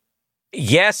life.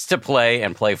 Yes to play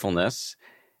and playfulness.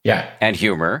 Yeah. And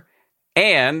humor.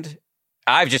 And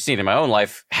I've just seen in my own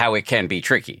life how it can be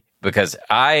tricky, because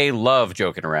I love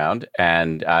joking around,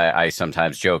 and I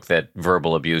sometimes joke that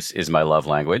verbal abuse is my love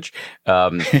language.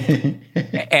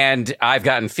 And I've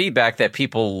gotten feedback that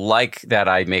people like that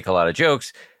I make a lot of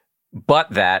jokes, but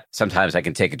that sometimes I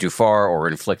can take it too far or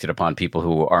inflict it upon people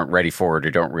who aren't ready for it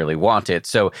or don't really want it.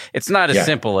 So it's not as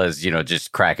simple as,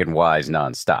 just cracking wise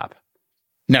nonstop.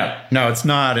 No, it's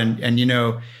not.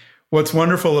 And what's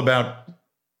wonderful about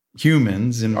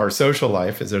humans in our social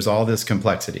life is there's all this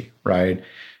complexity, right?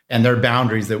 And there are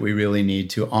boundaries that we really need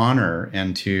to honor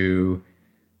and to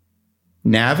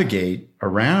navigate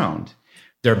around.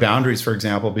 There are boundaries, for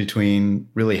example, between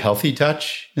really healthy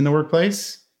touch in the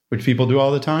workplace, which people do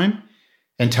all the time,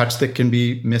 and touch that can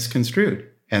be misconstrued.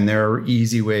 And there are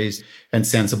easy ways and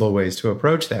sensible ways to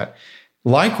approach that.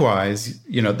 Likewise,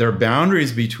 there are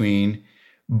boundaries between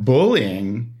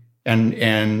bullying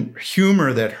and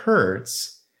humor that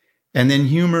hurts, and then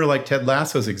humor like Ted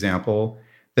Lasso's example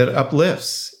that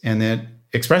uplifts and that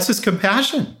expresses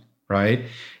compassion, right?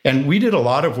 And we did a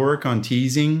lot of work on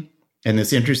teasing, and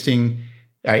this interesting,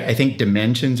 I think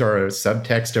dimensions are a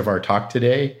subtext of our talk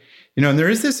today. And there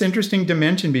is this interesting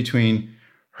dimension between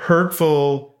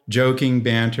hurtful joking,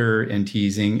 banter, and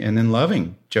teasing, and then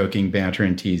loving joking, banter,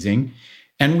 and teasing.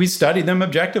 And we studied them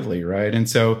objectively, right? And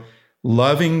so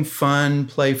loving, fun,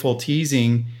 playful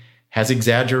teasing has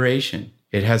exaggeration.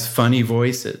 It has funny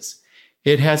voices.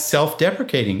 It has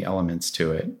self-deprecating elements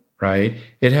to it, right?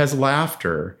 It has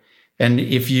laughter. And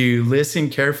if you listen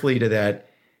carefully to that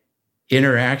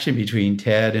interaction between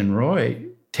Ted and Roy,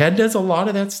 Ted does a lot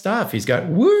of that stuff. He's got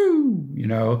woo,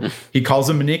 he calls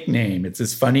him a nickname. It's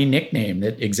this funny nickname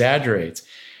that exaggerates.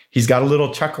 He's got a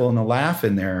little chuckle and a laugh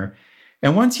in there.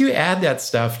 And once you add that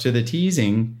stuff to the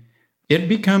teasing, it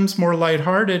becomes more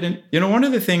lighthearted. And, one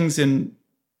of the things in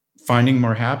finding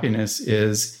more happiness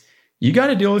is you got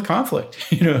to deal with conflict,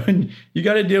 and you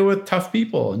got to deal with tough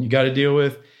people, and you got to deal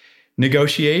with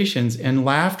negotiations. And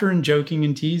laughter and joking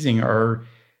and teasing are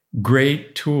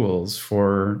great tools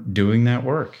for doing that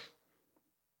work.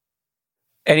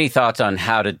 Any thoughts on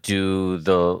how to do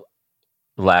the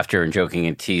laughter and joking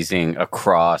and teasing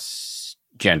across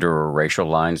gender or racial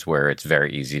lines where it's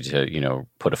very easy to,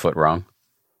 put a foot wrong?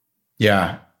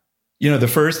 Yeah. The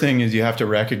first thing is you have to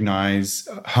recognize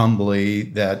humbly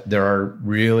that there are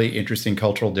really interesting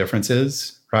cultural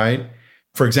differences, right?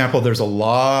 For example, there's a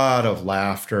lot of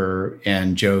laughter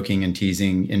and joking and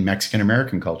teasing in Mexican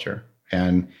American culture.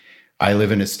 And I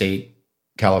live in a state,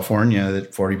 California,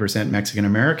 that's 40% Mexican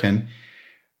American.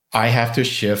 I have to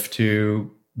shift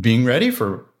to being ready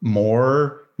for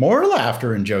more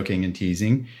laughter and joking and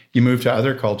teasing. You move to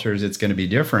other cultures, it's going to be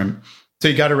different. So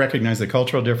you got to recognize the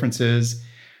cultural differences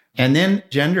and then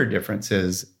gender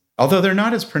differences, although they're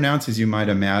not as pronounced as you might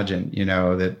imagine,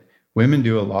 that women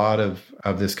do a lot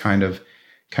of this kind of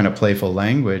playful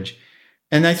language.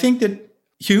 And I think that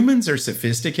humans are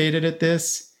sophisticated at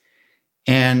this.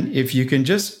 And if you can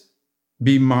just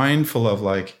be mindful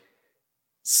of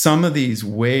some of these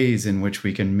ways in which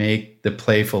we can make the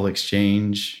playful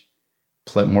exchange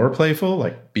more playful,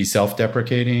 like be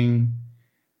self-deprecating,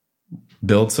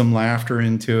 build some laughter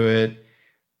into it,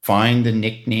 find the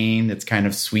nickname that's kind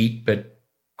of sweet but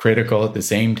critical at the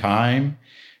same time,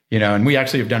 and we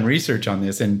actually have done research on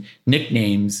this, and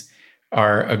nicknames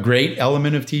are a great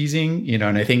element of teasing,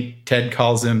 and I think Ted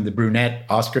calls him the brunette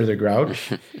Oscar the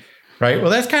Grouch, right?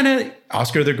 Well, that's kind of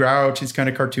Oscar the Grouch. He's kind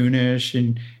of cartoonish,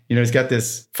 and, he's got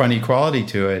this funny quality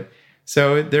to it.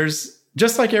 So there's,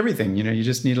 just like everything, you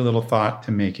just need a little thought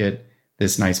to make it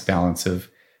this nice balance of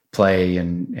play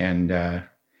and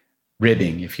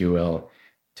ribbing, if you will,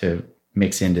 to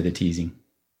mix into the teasing.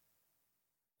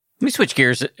 Let me switch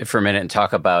gears for a minute and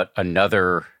talk about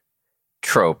another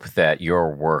trope that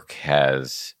your work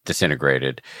has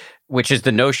disintegrated, which is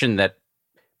the notion that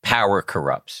power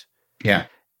corrupts. Yeah.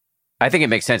 I think it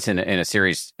makes sense in a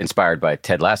series inspired by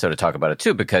Ted Lasso to talk about it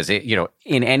too, because in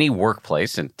any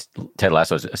workplace, and Ted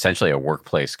Lasso is essentially a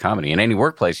workplace comedy, in any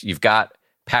workplace, you've got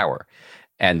power.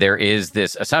 And there is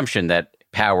this assumption that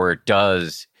power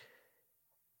does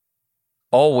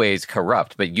always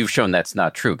corrupt, but you've shown that's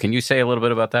not true. Can you say a little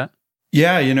bit about that?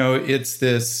 Yeah, it's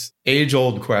this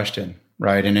age-old question,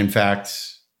 right? And in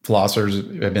fact, philosophers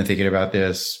have been thinking about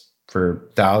this for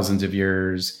thousands of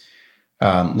years.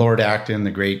 Lord Acton,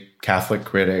 the great Catholic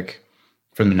critic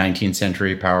from the 19th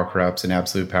century, power corrupts and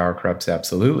absolute power corrupts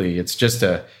absolutely. It's just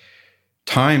a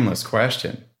timeless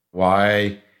question.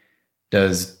 Why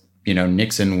does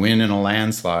Nixon win in a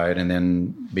landslide and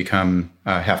then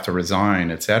have to resign,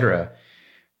 et cetera?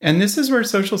 And this is where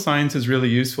social science is really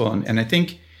useful. And I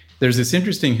think there's this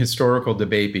interesting historical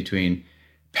debate between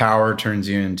power turns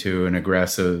you into an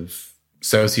aggressive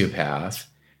sociopath.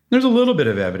 There's a little bit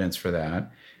of evidence for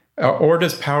that. Or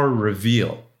does power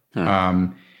reveal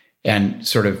and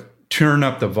sort of turn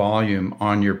up the volume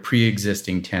on your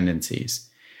pre-existing tendencies?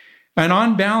 And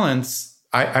on balance,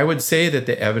 I would say that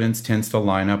the evidence tends to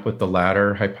line up with the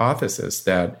latter hypothesis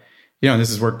that,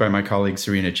 this is work by my colleague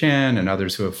Serena Chen and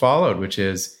others who have followed, which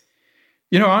is,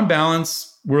 on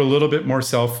balance, we're a little bit more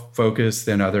self-focused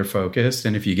than other-focused.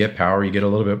 And if you get power, you get a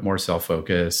little bit more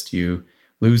self-focused. You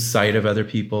lose sight of other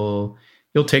people.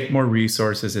 You'll take more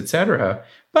resources, et cetera.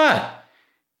 But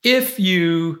if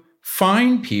you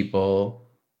find people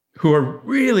who are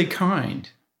really kind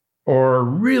or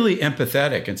really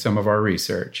empathetic in some of our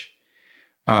research,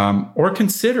 or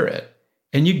considerate,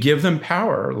 and you give them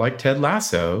power, like Ted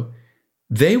Lasso,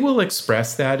 they will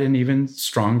express that in even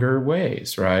stronger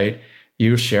ways, right?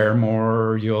 You share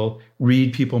more, you'll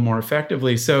read people more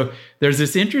effectively. So there's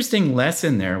this interesting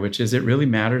lesson there, which is it really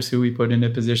matters who we put into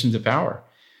positions of power.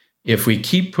 If we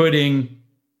keep putting,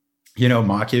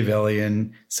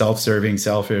 Machiavellian, self-serving,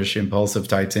 selfish, impulsive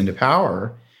types into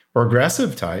power, or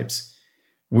aggressive types,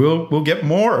 we'll get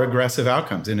more aggressive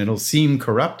outcomes, and it'll seem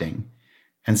corrupting.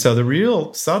 And so the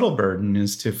real subtle burden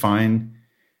is to find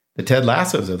the Ted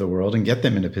Lassos of the world and get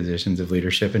them into positions of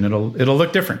leadership, and it'll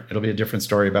look different. It'll be a different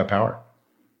story about power.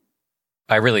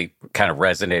 I really kind of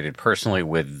resonated personally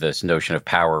with this notion of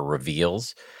power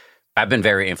reveals. I've been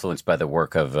very influenced by the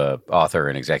work of an author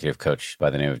and executive coach by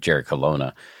the name of Jerry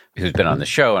Colonna, who's been on the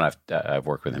show, and I've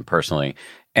worked with him personally.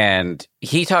 And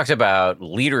he talks about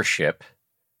leadership,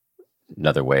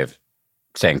 another way of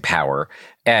saying power,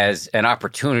 as an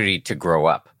opportunity to grow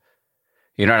up.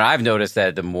 And I've noticed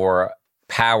that the more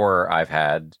power I've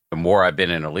had, the more I've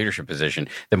been in a leadership position,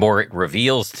 the more it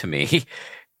reveals to me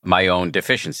my own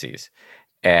deficiencies.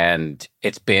 And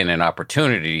it's been an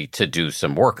opportunity to do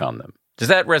some work on them. Does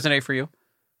that resonate for you?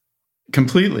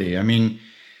 Completely. I mean,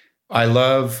 I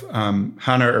love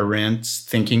Hannah Arendt's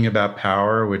thinking about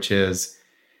power, which is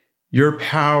your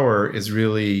power is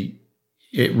really,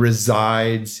 it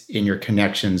resides in your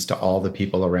connections to all the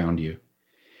people around you.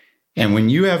 And when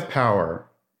you have power,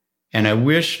 and I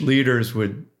wish leaders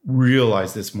would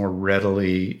realize this more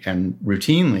readily and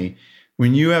routinely,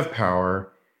 when you have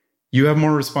power, you have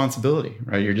more responsibility,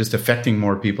 right? You're just affecting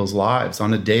more people's lives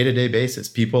on a day-to-day basis.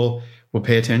 People will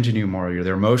pay attention to you more.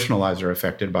 Their emotional lives are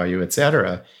affected by you, et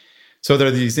cetera. So there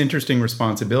are these interesting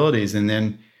responsibilities. And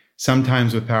then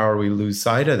sometimes with power, we lose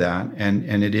sight of that.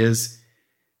 And it is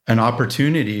an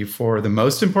opportunity for the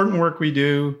most important work we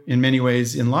do in many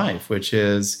ways in life, which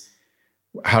is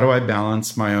how do I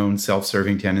balance my own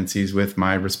self-serving tendencies with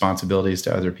my responsibilities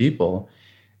to other people?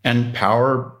 And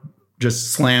power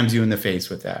just slams you in the face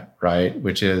with that, right?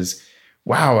 Which is,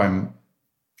 wow,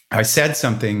 I said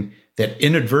something that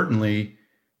inadvertently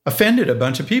offended a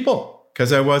bunch of people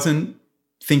because I wasn't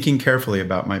thinking carefully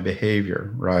about my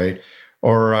behavior, right?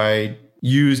 Or I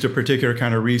used a particular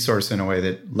kind of resource in a way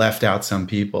that left out some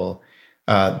people,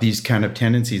 these kind of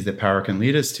tendencies that power can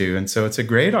lead us to. And so it's a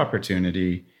great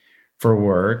opportunity for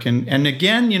work. And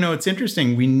again, it's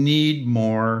interesting. We need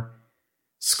more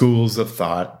schools of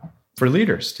thought for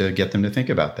leaders to get them to think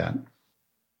about that.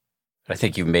 I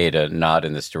think you made a nod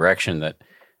in this direction that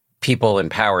people in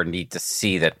power need to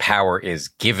see that power is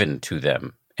given to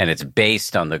them and it's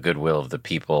based on the goodwill of the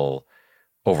people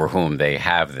over whom they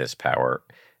have this power.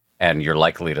 And you're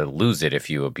likely to lose it if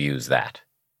you abuse that.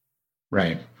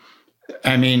 Right.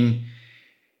 I mean,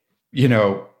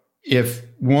 if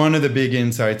one of the big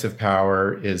insights of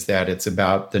power is that it's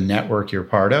about the network you're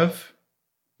part of,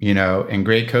 and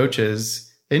great coaches,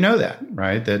 they know that,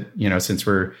 right? That, since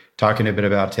we're talking a bit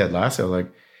about Ted Lasso, like,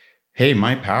 hey,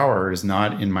 my power is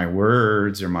not in my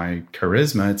words or my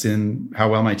charisma, it's in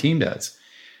how well my team does.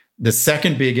 The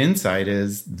second big insight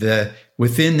is that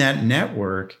within that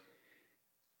network,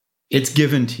 it's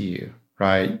given to you,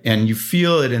 right? And you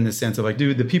feel it in the sense of like,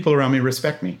 do the people around me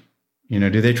respect me?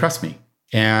 Do they trust me?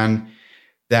 And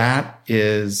that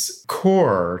is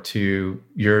core to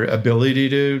your ability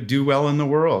to do well in the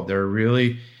world. There are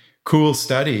really cool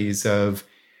studies of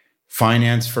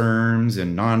finance firms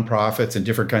and nonprofits and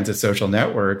different kinds of social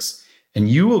networks, and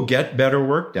you will get better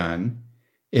work done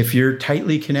if you're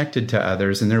tightly connected to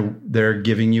others and they're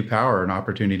giving you power and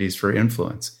opportunities for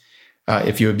influence.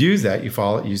 If you abuse that,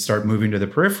 you start moving to the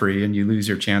periphery and you lose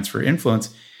your chance for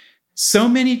influence. So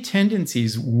many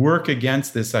tendencies work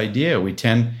against this idea.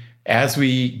 As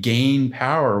we gain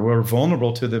power, we're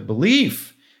vulnerable to the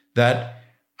belief that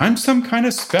I'm some kind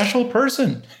of special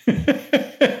person.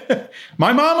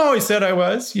 My mom always said I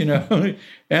was,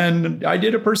 and I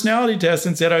did a personality test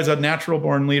and said I was a natural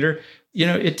born leader.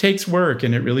 It takes work,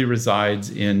 and it really resides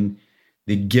in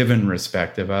the given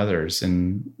respect of others.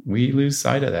 And we lose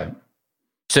sight of that.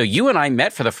 So you and I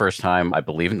met for the first time, I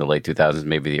believe, in the late 2000s,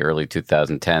 maybe the early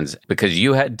 2010s, because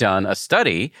you had done a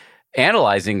study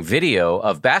analyzing video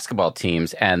of basketball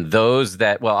teams and those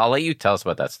that, well, I'll let you tell us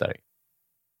about that study.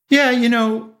 Yeah,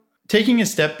 taking a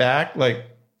step back, like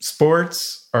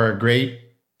sports are a great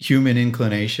human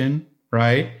inclination,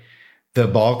 right? The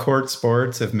ball court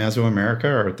sports of Mesoamerica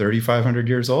are 3,500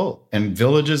 years old, and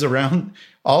villages around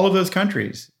all of those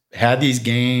countries had these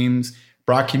games,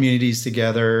 brought communities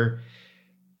together,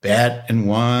 bet and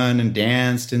won and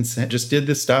danced and just did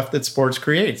the stuff that sports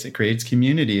creates. It creates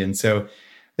community. And so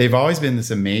they've always been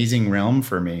this amazing realm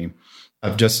for me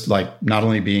of just like not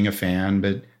only being a fan,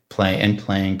 but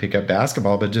playing pickup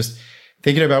basketball, but just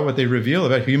thinking about what they reveal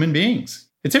about human beings.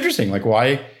 It's interesting, like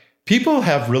why people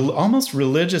have almost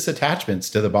religious attachments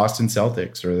to the Boston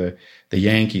Celtics or the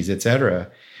Yankees, et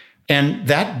cetera. And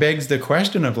that begs the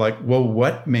question of like, well,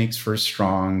 what makes for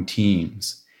strong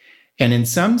teams? And in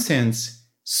some sense,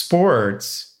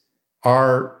 sports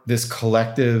are this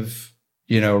collective,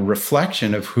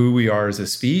 reflection of who we are as a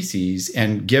species.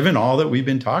 And given all that we've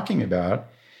been talking about,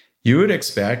 you would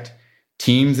expect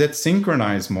teams that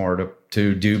synchronize more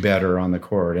to do better on the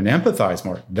court and empathize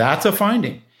more. That's a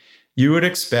finding. You would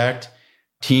expect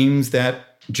teams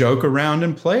that joke around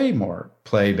and play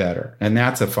better. And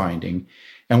that's a finding.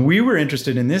 And we were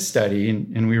interested in this study,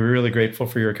 and we were really grateful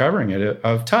for your covering it,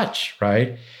 of touch,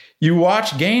 right? You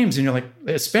watch games and you're like,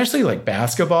 especially like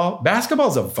basketball. Basketball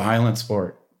is a violent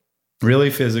sport,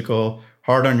 really physical,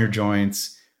 hard on your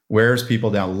joints, wears people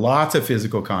down, lots of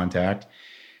physical contact.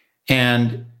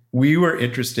 And we were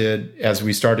interested as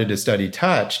we started to study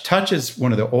touch. Touch is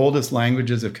one of the oldest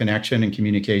languages of connection and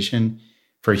communication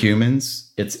for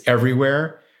humans. It's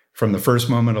everywhere from the first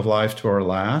moment of life to our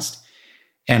last.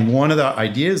 And one of the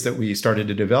ideas that we started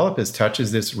to develop is touch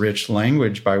is this rich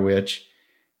language by which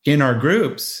in our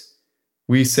groups,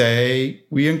 we say,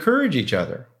 we encourage each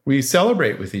other. We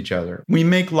celebrate with each other. We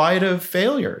make light of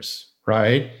failures,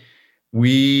 right?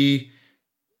 We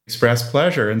express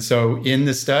pleasure. And so in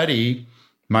the study,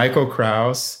 Michael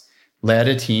Krause led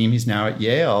a team, he's now at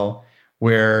Yale,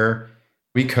 where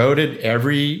we coded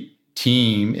every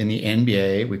team in the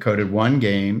NBA. We coded one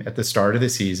game at the start of the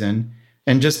season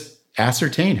and just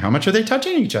ascertain how much are they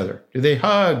touching each other? Do they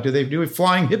hug? Do they do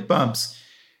flying hip bumps?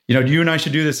 You and I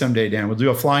should do this someday, Dan. We'll do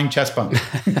a flying chest bump.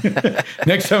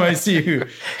 Next time I see you.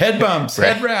 Head bumps,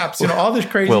 right. Head wraps, all this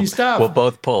crazy stuff. We'll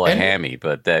both pull a hammy,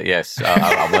 but yes,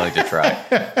 I'm willing to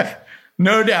try.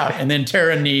 No doubt. And then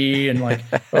tear a knee and like,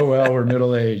 oh, well, we're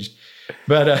middle-aged.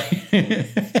 But,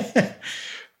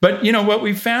 but what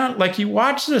we found, like you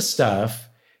watch this stuff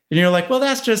and you're like, well,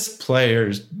 that's just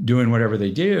players doing whatever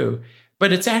they do.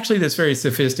 But it's actually this very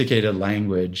sophisticated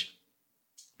language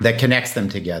that connects them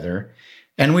together.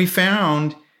 And we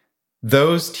found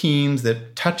those teams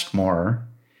that touched more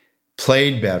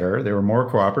played better. They were more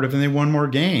cooperative and they won more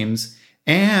games.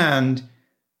 And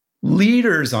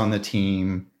leaders on the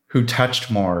team who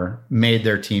touched more made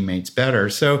their teammates better.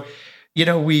 So,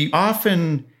 we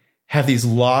often have these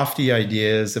lofty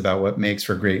ideas about what makes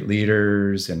for great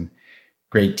leaders and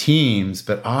great teams,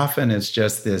 but often it's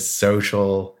just this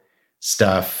social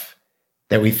stuff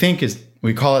that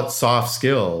we call it soft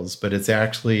skills, but it's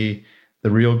actually the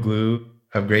real glue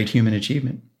of great human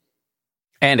achievement.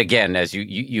 And again, as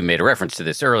you made a reference to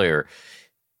this earlier,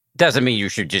 doesn't mean you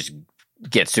should just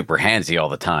get super handsy all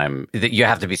the time. That you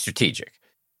have to be strategic.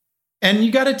 And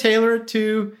you got to tailor it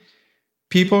to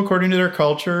people according to their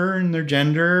culture and their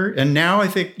gender. And now I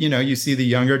think, you see the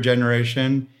younger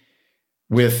generation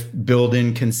with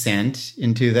built-in consent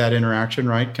into that interaction,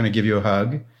 right? Can I give you a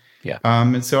hug? Yeah.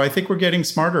 And so I think we're getting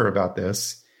smarter about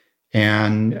this.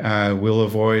 And we'll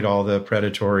avoid all the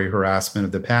predatory harassment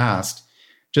of the past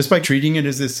just by treating it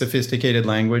as this sophisticated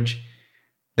language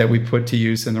that we put to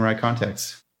use in the right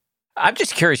context. I'm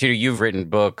just curious, you've written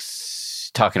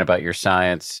books talking about your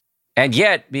science. And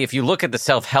yet, if you look at the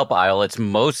self-help aisle, it's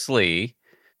mostly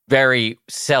very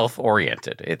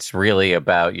self-oriented. It's really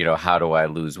about, how do I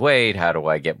lose weight? How do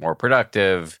I get more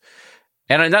productive?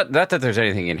 And not that there's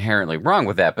anything inherently wrong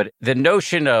with that, but the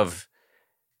notion of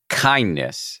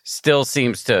kindness still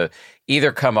seems to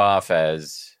either come off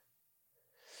as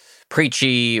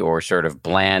preachy or sort of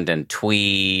bland and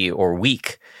twee or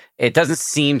weak. It doesn't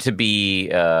seem to be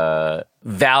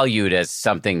valued as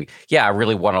something, I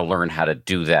really want to learn how to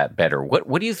do that better.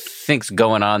 What do you think's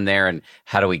going on there, and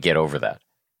how do we get over that?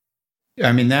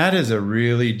 I mean, that is a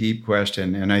really deep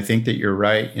question. And I think that you're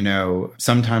right.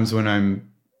 Sometimes when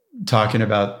I'm talking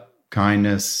about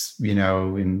kindness,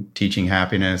 in teaching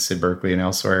happiness at Berkeley and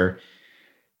elsewhere,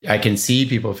 I can see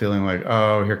people feeling like,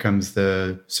 oh, here comes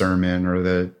the sermon,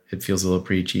 or it feels a little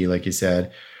preachy, like you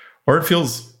said, or it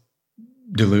feels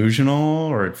delusional,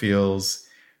 or it feels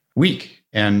weak.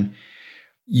 And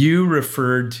you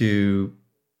referred to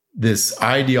this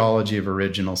ideology of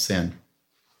original sin.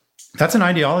 That's an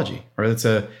ideology, or it's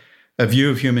a view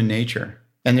of human nature.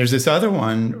 And there's this other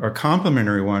one, or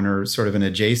complementary one, or sort of an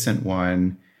adjacent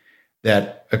one,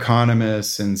 that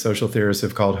economists and social theorists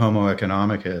have called Homo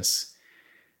economicus.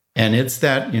 And it's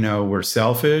that, we're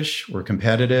selfish, we're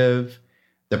competitive.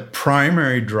 The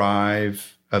primary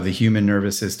drive of the human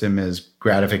nervous system is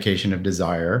gratification of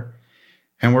desire,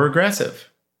 and we're aggressive.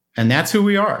 And that's who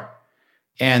we are.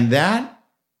 And that,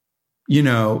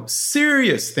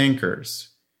 serious thinkers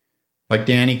like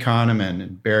Danny Kahneman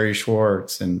and Barry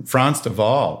Schwartz and Franz de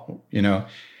Waal,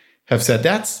 have said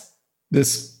that's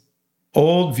this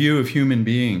old view of human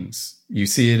beings. You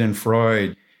see it in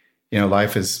Freud,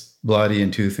 life is bloody in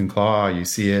tooth and claw. You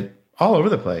see it all over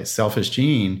the place. Selfish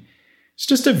gene. It's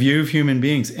just a view of human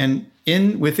beings. And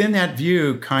within that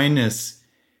view, kindness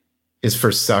is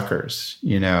for suckers.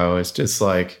 It's just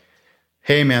like,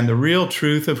 hey, man, the real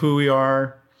truth of who we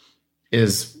are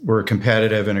is we're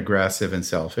competitive and aggressive and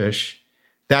selfish.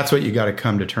 That's what you got to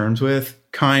come to terms with.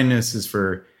 Kindness is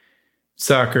for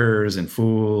suckers and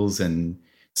fools. And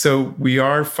so we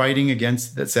are fighting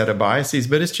against that set of biases,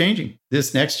 but it's changing.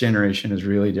 This next generation is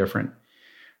really different.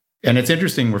 And it's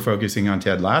interesting we're focusing on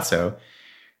Ted Lasso.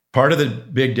 Part of the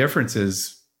big difference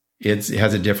is it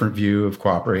has a different view of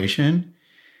cooperation.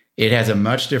 It has a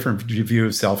much different view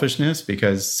of selfishness,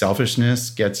 because selfishness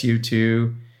gets you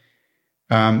to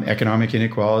economic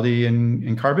inequality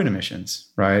and carbon emissions,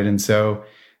 right? And so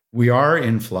we are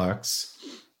in flux.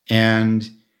 And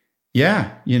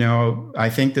I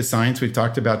think the science we've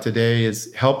talked about today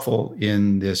is helpful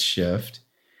in this shift.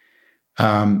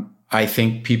 I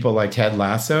think people like Ted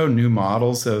Lasso, new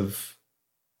models of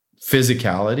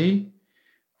physicality,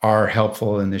 are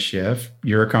helpful in the shift.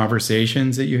 Your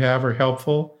conversations that you have are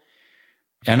helpful.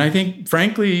 And I think,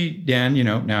 frankly, Dan,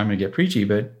 now I'm going to get preachy,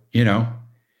 but,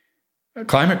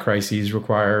 climate crises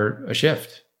require a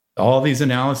shift. All these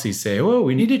analyses say, oh,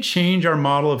 we need to change our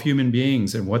model of human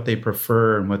beings and what they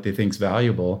prefer and what they think is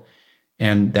valuable.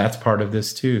 And that's part of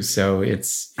this too. So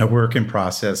it's a work in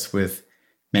process with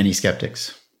many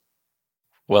skeptics.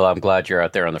 Well, I'm glad you're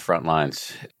out there on the front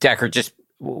lines. Dacher, just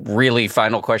really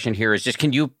final question here is just,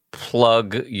 can you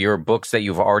plug your books that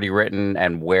you've already written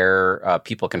and where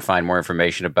people can find more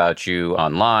information about you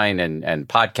online and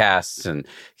podcasts? And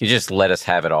can you just let us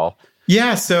have it all?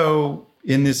 Yeah. So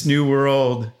in this new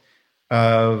world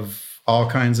of all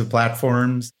kinds of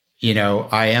platforms,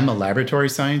 I am a laboratory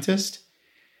scientist,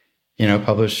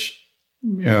 publish,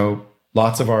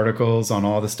 lots of articles on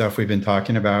all the stuff we've been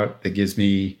talking about that gives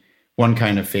me one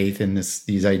kind of faith in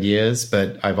these ideas.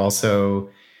 But I've also,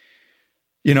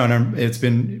 and it's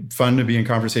been fun to be in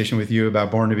conversation with you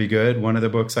about Born to Be Good, one of the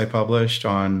books I published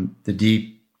on the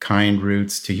deep, kind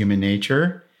roots to human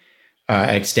nature.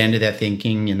 I extended that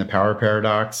thinking in The Power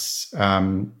Paradox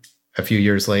a few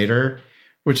years later,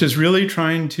 which is really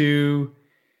trying to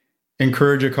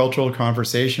encourage a cultural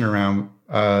conversation around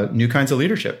new kinds of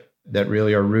leadership that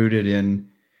really are rooted in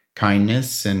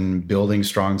kindness and building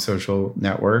strong social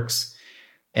networks.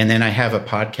 And then I have a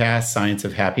podcast, Science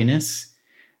of Happiness,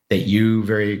 that you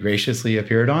very graciously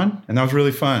appeared on. And that was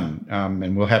really fun.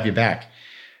 And we'll have you back.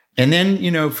 And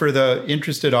then, for the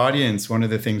interested audience, one of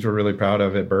the things we're really proud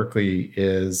of at Berkeley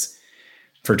is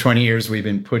for 20 years, we've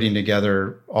been putting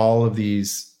together all of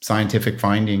these scientific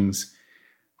findings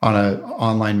on an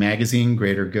online magazine,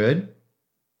 Greater Good,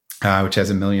 which has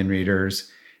 1 million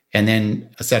readers, and then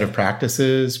a set of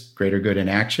practices, Greater Good in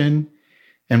Action.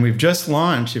 And we've just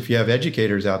launched, if you have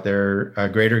educators out there,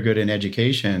 Greater Good in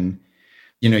Education.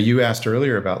 You asked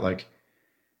earlier about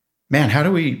man, how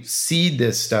do we seed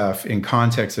this stuff in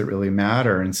contexts that really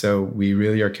matter? And so we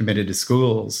really are committed to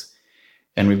schools.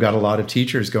 And we've got a lot of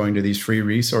teachers going to these free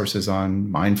resources on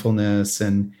mindfulness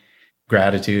and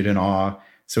gratitude and awe,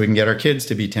 so we can get our kids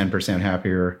to be 10%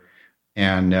 happier.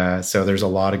 And so there's a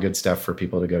lot of good stuff for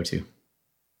people to go to.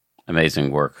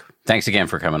 Amazing work. Thanks again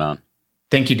for coming on.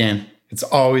 Thank you, Dan. It's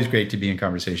always great to be in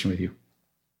conversation with you.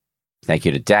 Thank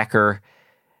you to Dacher.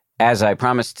 As I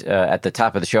promised at the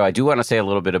top of the show, I do want to say a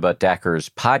little bit about Dacker's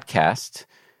podcast,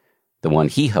 the one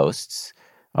he hosts,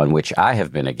 on which I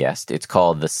have been a guest. It's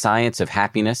called The Science of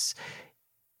Happiness.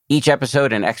 Each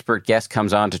episode, an expert guest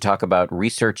comes on to talk about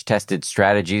research-tested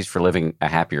strategies for living a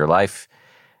happier life.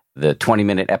 The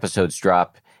 20-minute episodes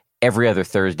drop every other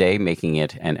Thursday, making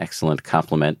it an excellent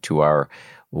complement to our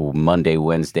Monday,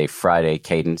 Wednesday, Friday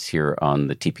cadence here on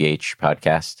the TPH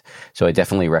podcast. So I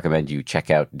definitely recommend you check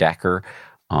out Dacker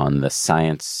on the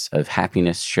Science of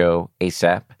Happiness show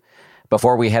ASAP.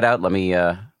 Before we head out, let me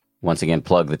once again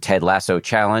plug the Ted Lasso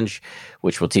Challenge,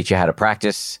 which will teach you how to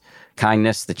practice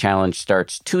kindness. The challenge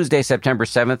starts Tuesday, September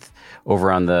 7th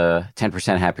over on the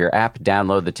 10% Happier app.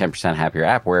 Download the 10% Happier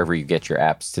app wherever you get your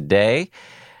apps today.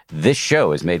 This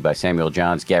show is made by Samuel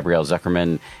Johns, Gabrielle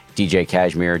Zuckerman, DJ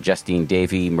Kashmir, Justine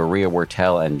Davey, Maria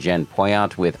Wertel, and Jen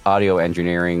Poyant, with audio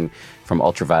engineering from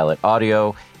Ultraviolet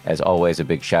Audio. As always, a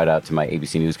big shout out to my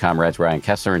ABC News comrades, Ryan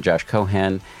Kessler and Josh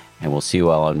Cohan. And we'll see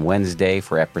you all on Wednesday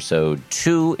for episode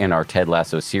 2 in our Ted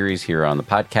Lasso series here on the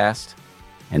podcast.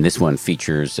 And this one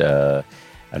features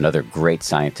another great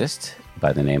scientist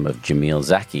by the name of Jamil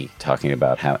Zaki, talking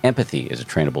about how empathy is a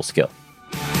trainable skill.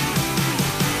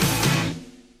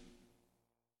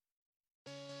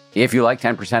 If you like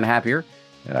 10% Happier,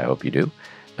 and I hope you do,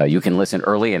 you can listen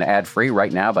early and ad-free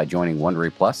right now by joining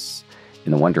Wondery Plus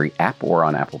in the Wondery app or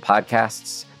on Apple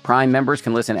Podcasts. Prime members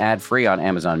can listen ad-free on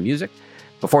Amazon Music.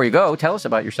 Before you go, tell us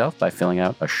about yourself by filling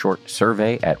out a short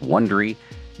survey at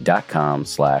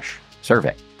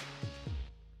Wondery.com/survey.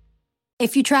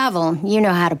 If you travel, you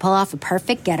know how to pull off a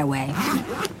perfect getaway.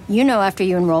 You know after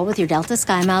you enroll with your Delta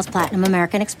SkyMiles Platinum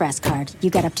American Express card, you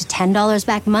get up to $10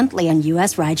 back monthly on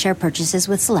U.S. rideshare purchases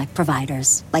with select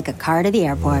providers, like a car to the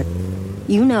airport.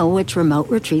 You know which remote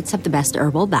retreats have the best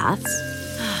herbal baths,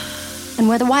 and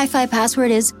where the Wi-Fi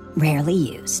password is rarely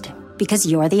used. Because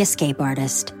you're the escape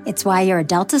artist. It's why you're a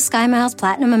Delta SkyMiles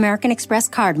Platinum American Express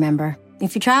card member.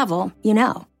 If you travel, you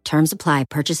know. Terms apply.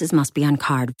 Purchases must be on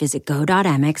card. Visit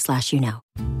go.amex/you-know.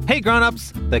 Hey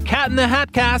grown-ups, the Cat in the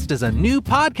Hat Cast is a new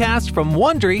podcast from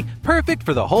Wondery, perfect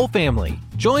for the whole family.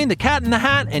 Join the Cat in the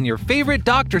Hat and your favorite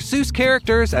Dr. Seuss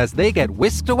characters as they get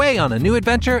whisked away on a new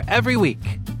adventure every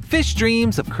week. Fish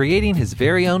dreams of creating his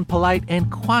very own polite and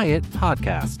quiet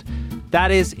podcast.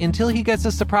 That is, until he gets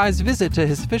a surprise visit to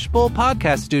his Fishbowl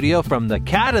podcast studio from the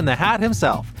Cat in the Hat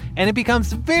himself, and it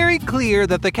becomes very clear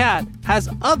that the cat has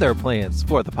other plans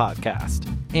for the podcast.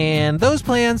 And those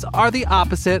plans are the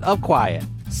opposite of quiet.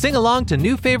 Sing along to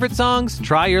new favorite songs,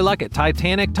 try your luck at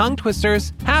Titanic tongue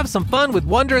twisters, have some fun with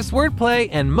wondrous wordplay,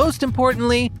 and most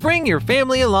importantly, bring your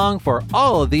family along for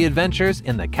all of the adventures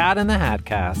in the Cat in the Hat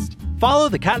Cast. Follow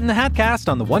the Cat in the Hat Cast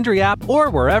on the Wondery app or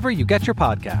wherever you get your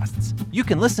podcasts. You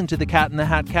can listen to the Cat in the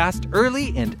Hat Cast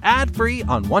early and ad-free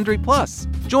on Wondery Plus.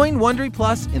 Join Wondery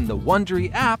Plus in the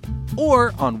Wondery app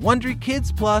or on Wondery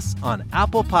Kids Plus on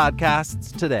Apple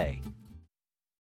Podcasts today.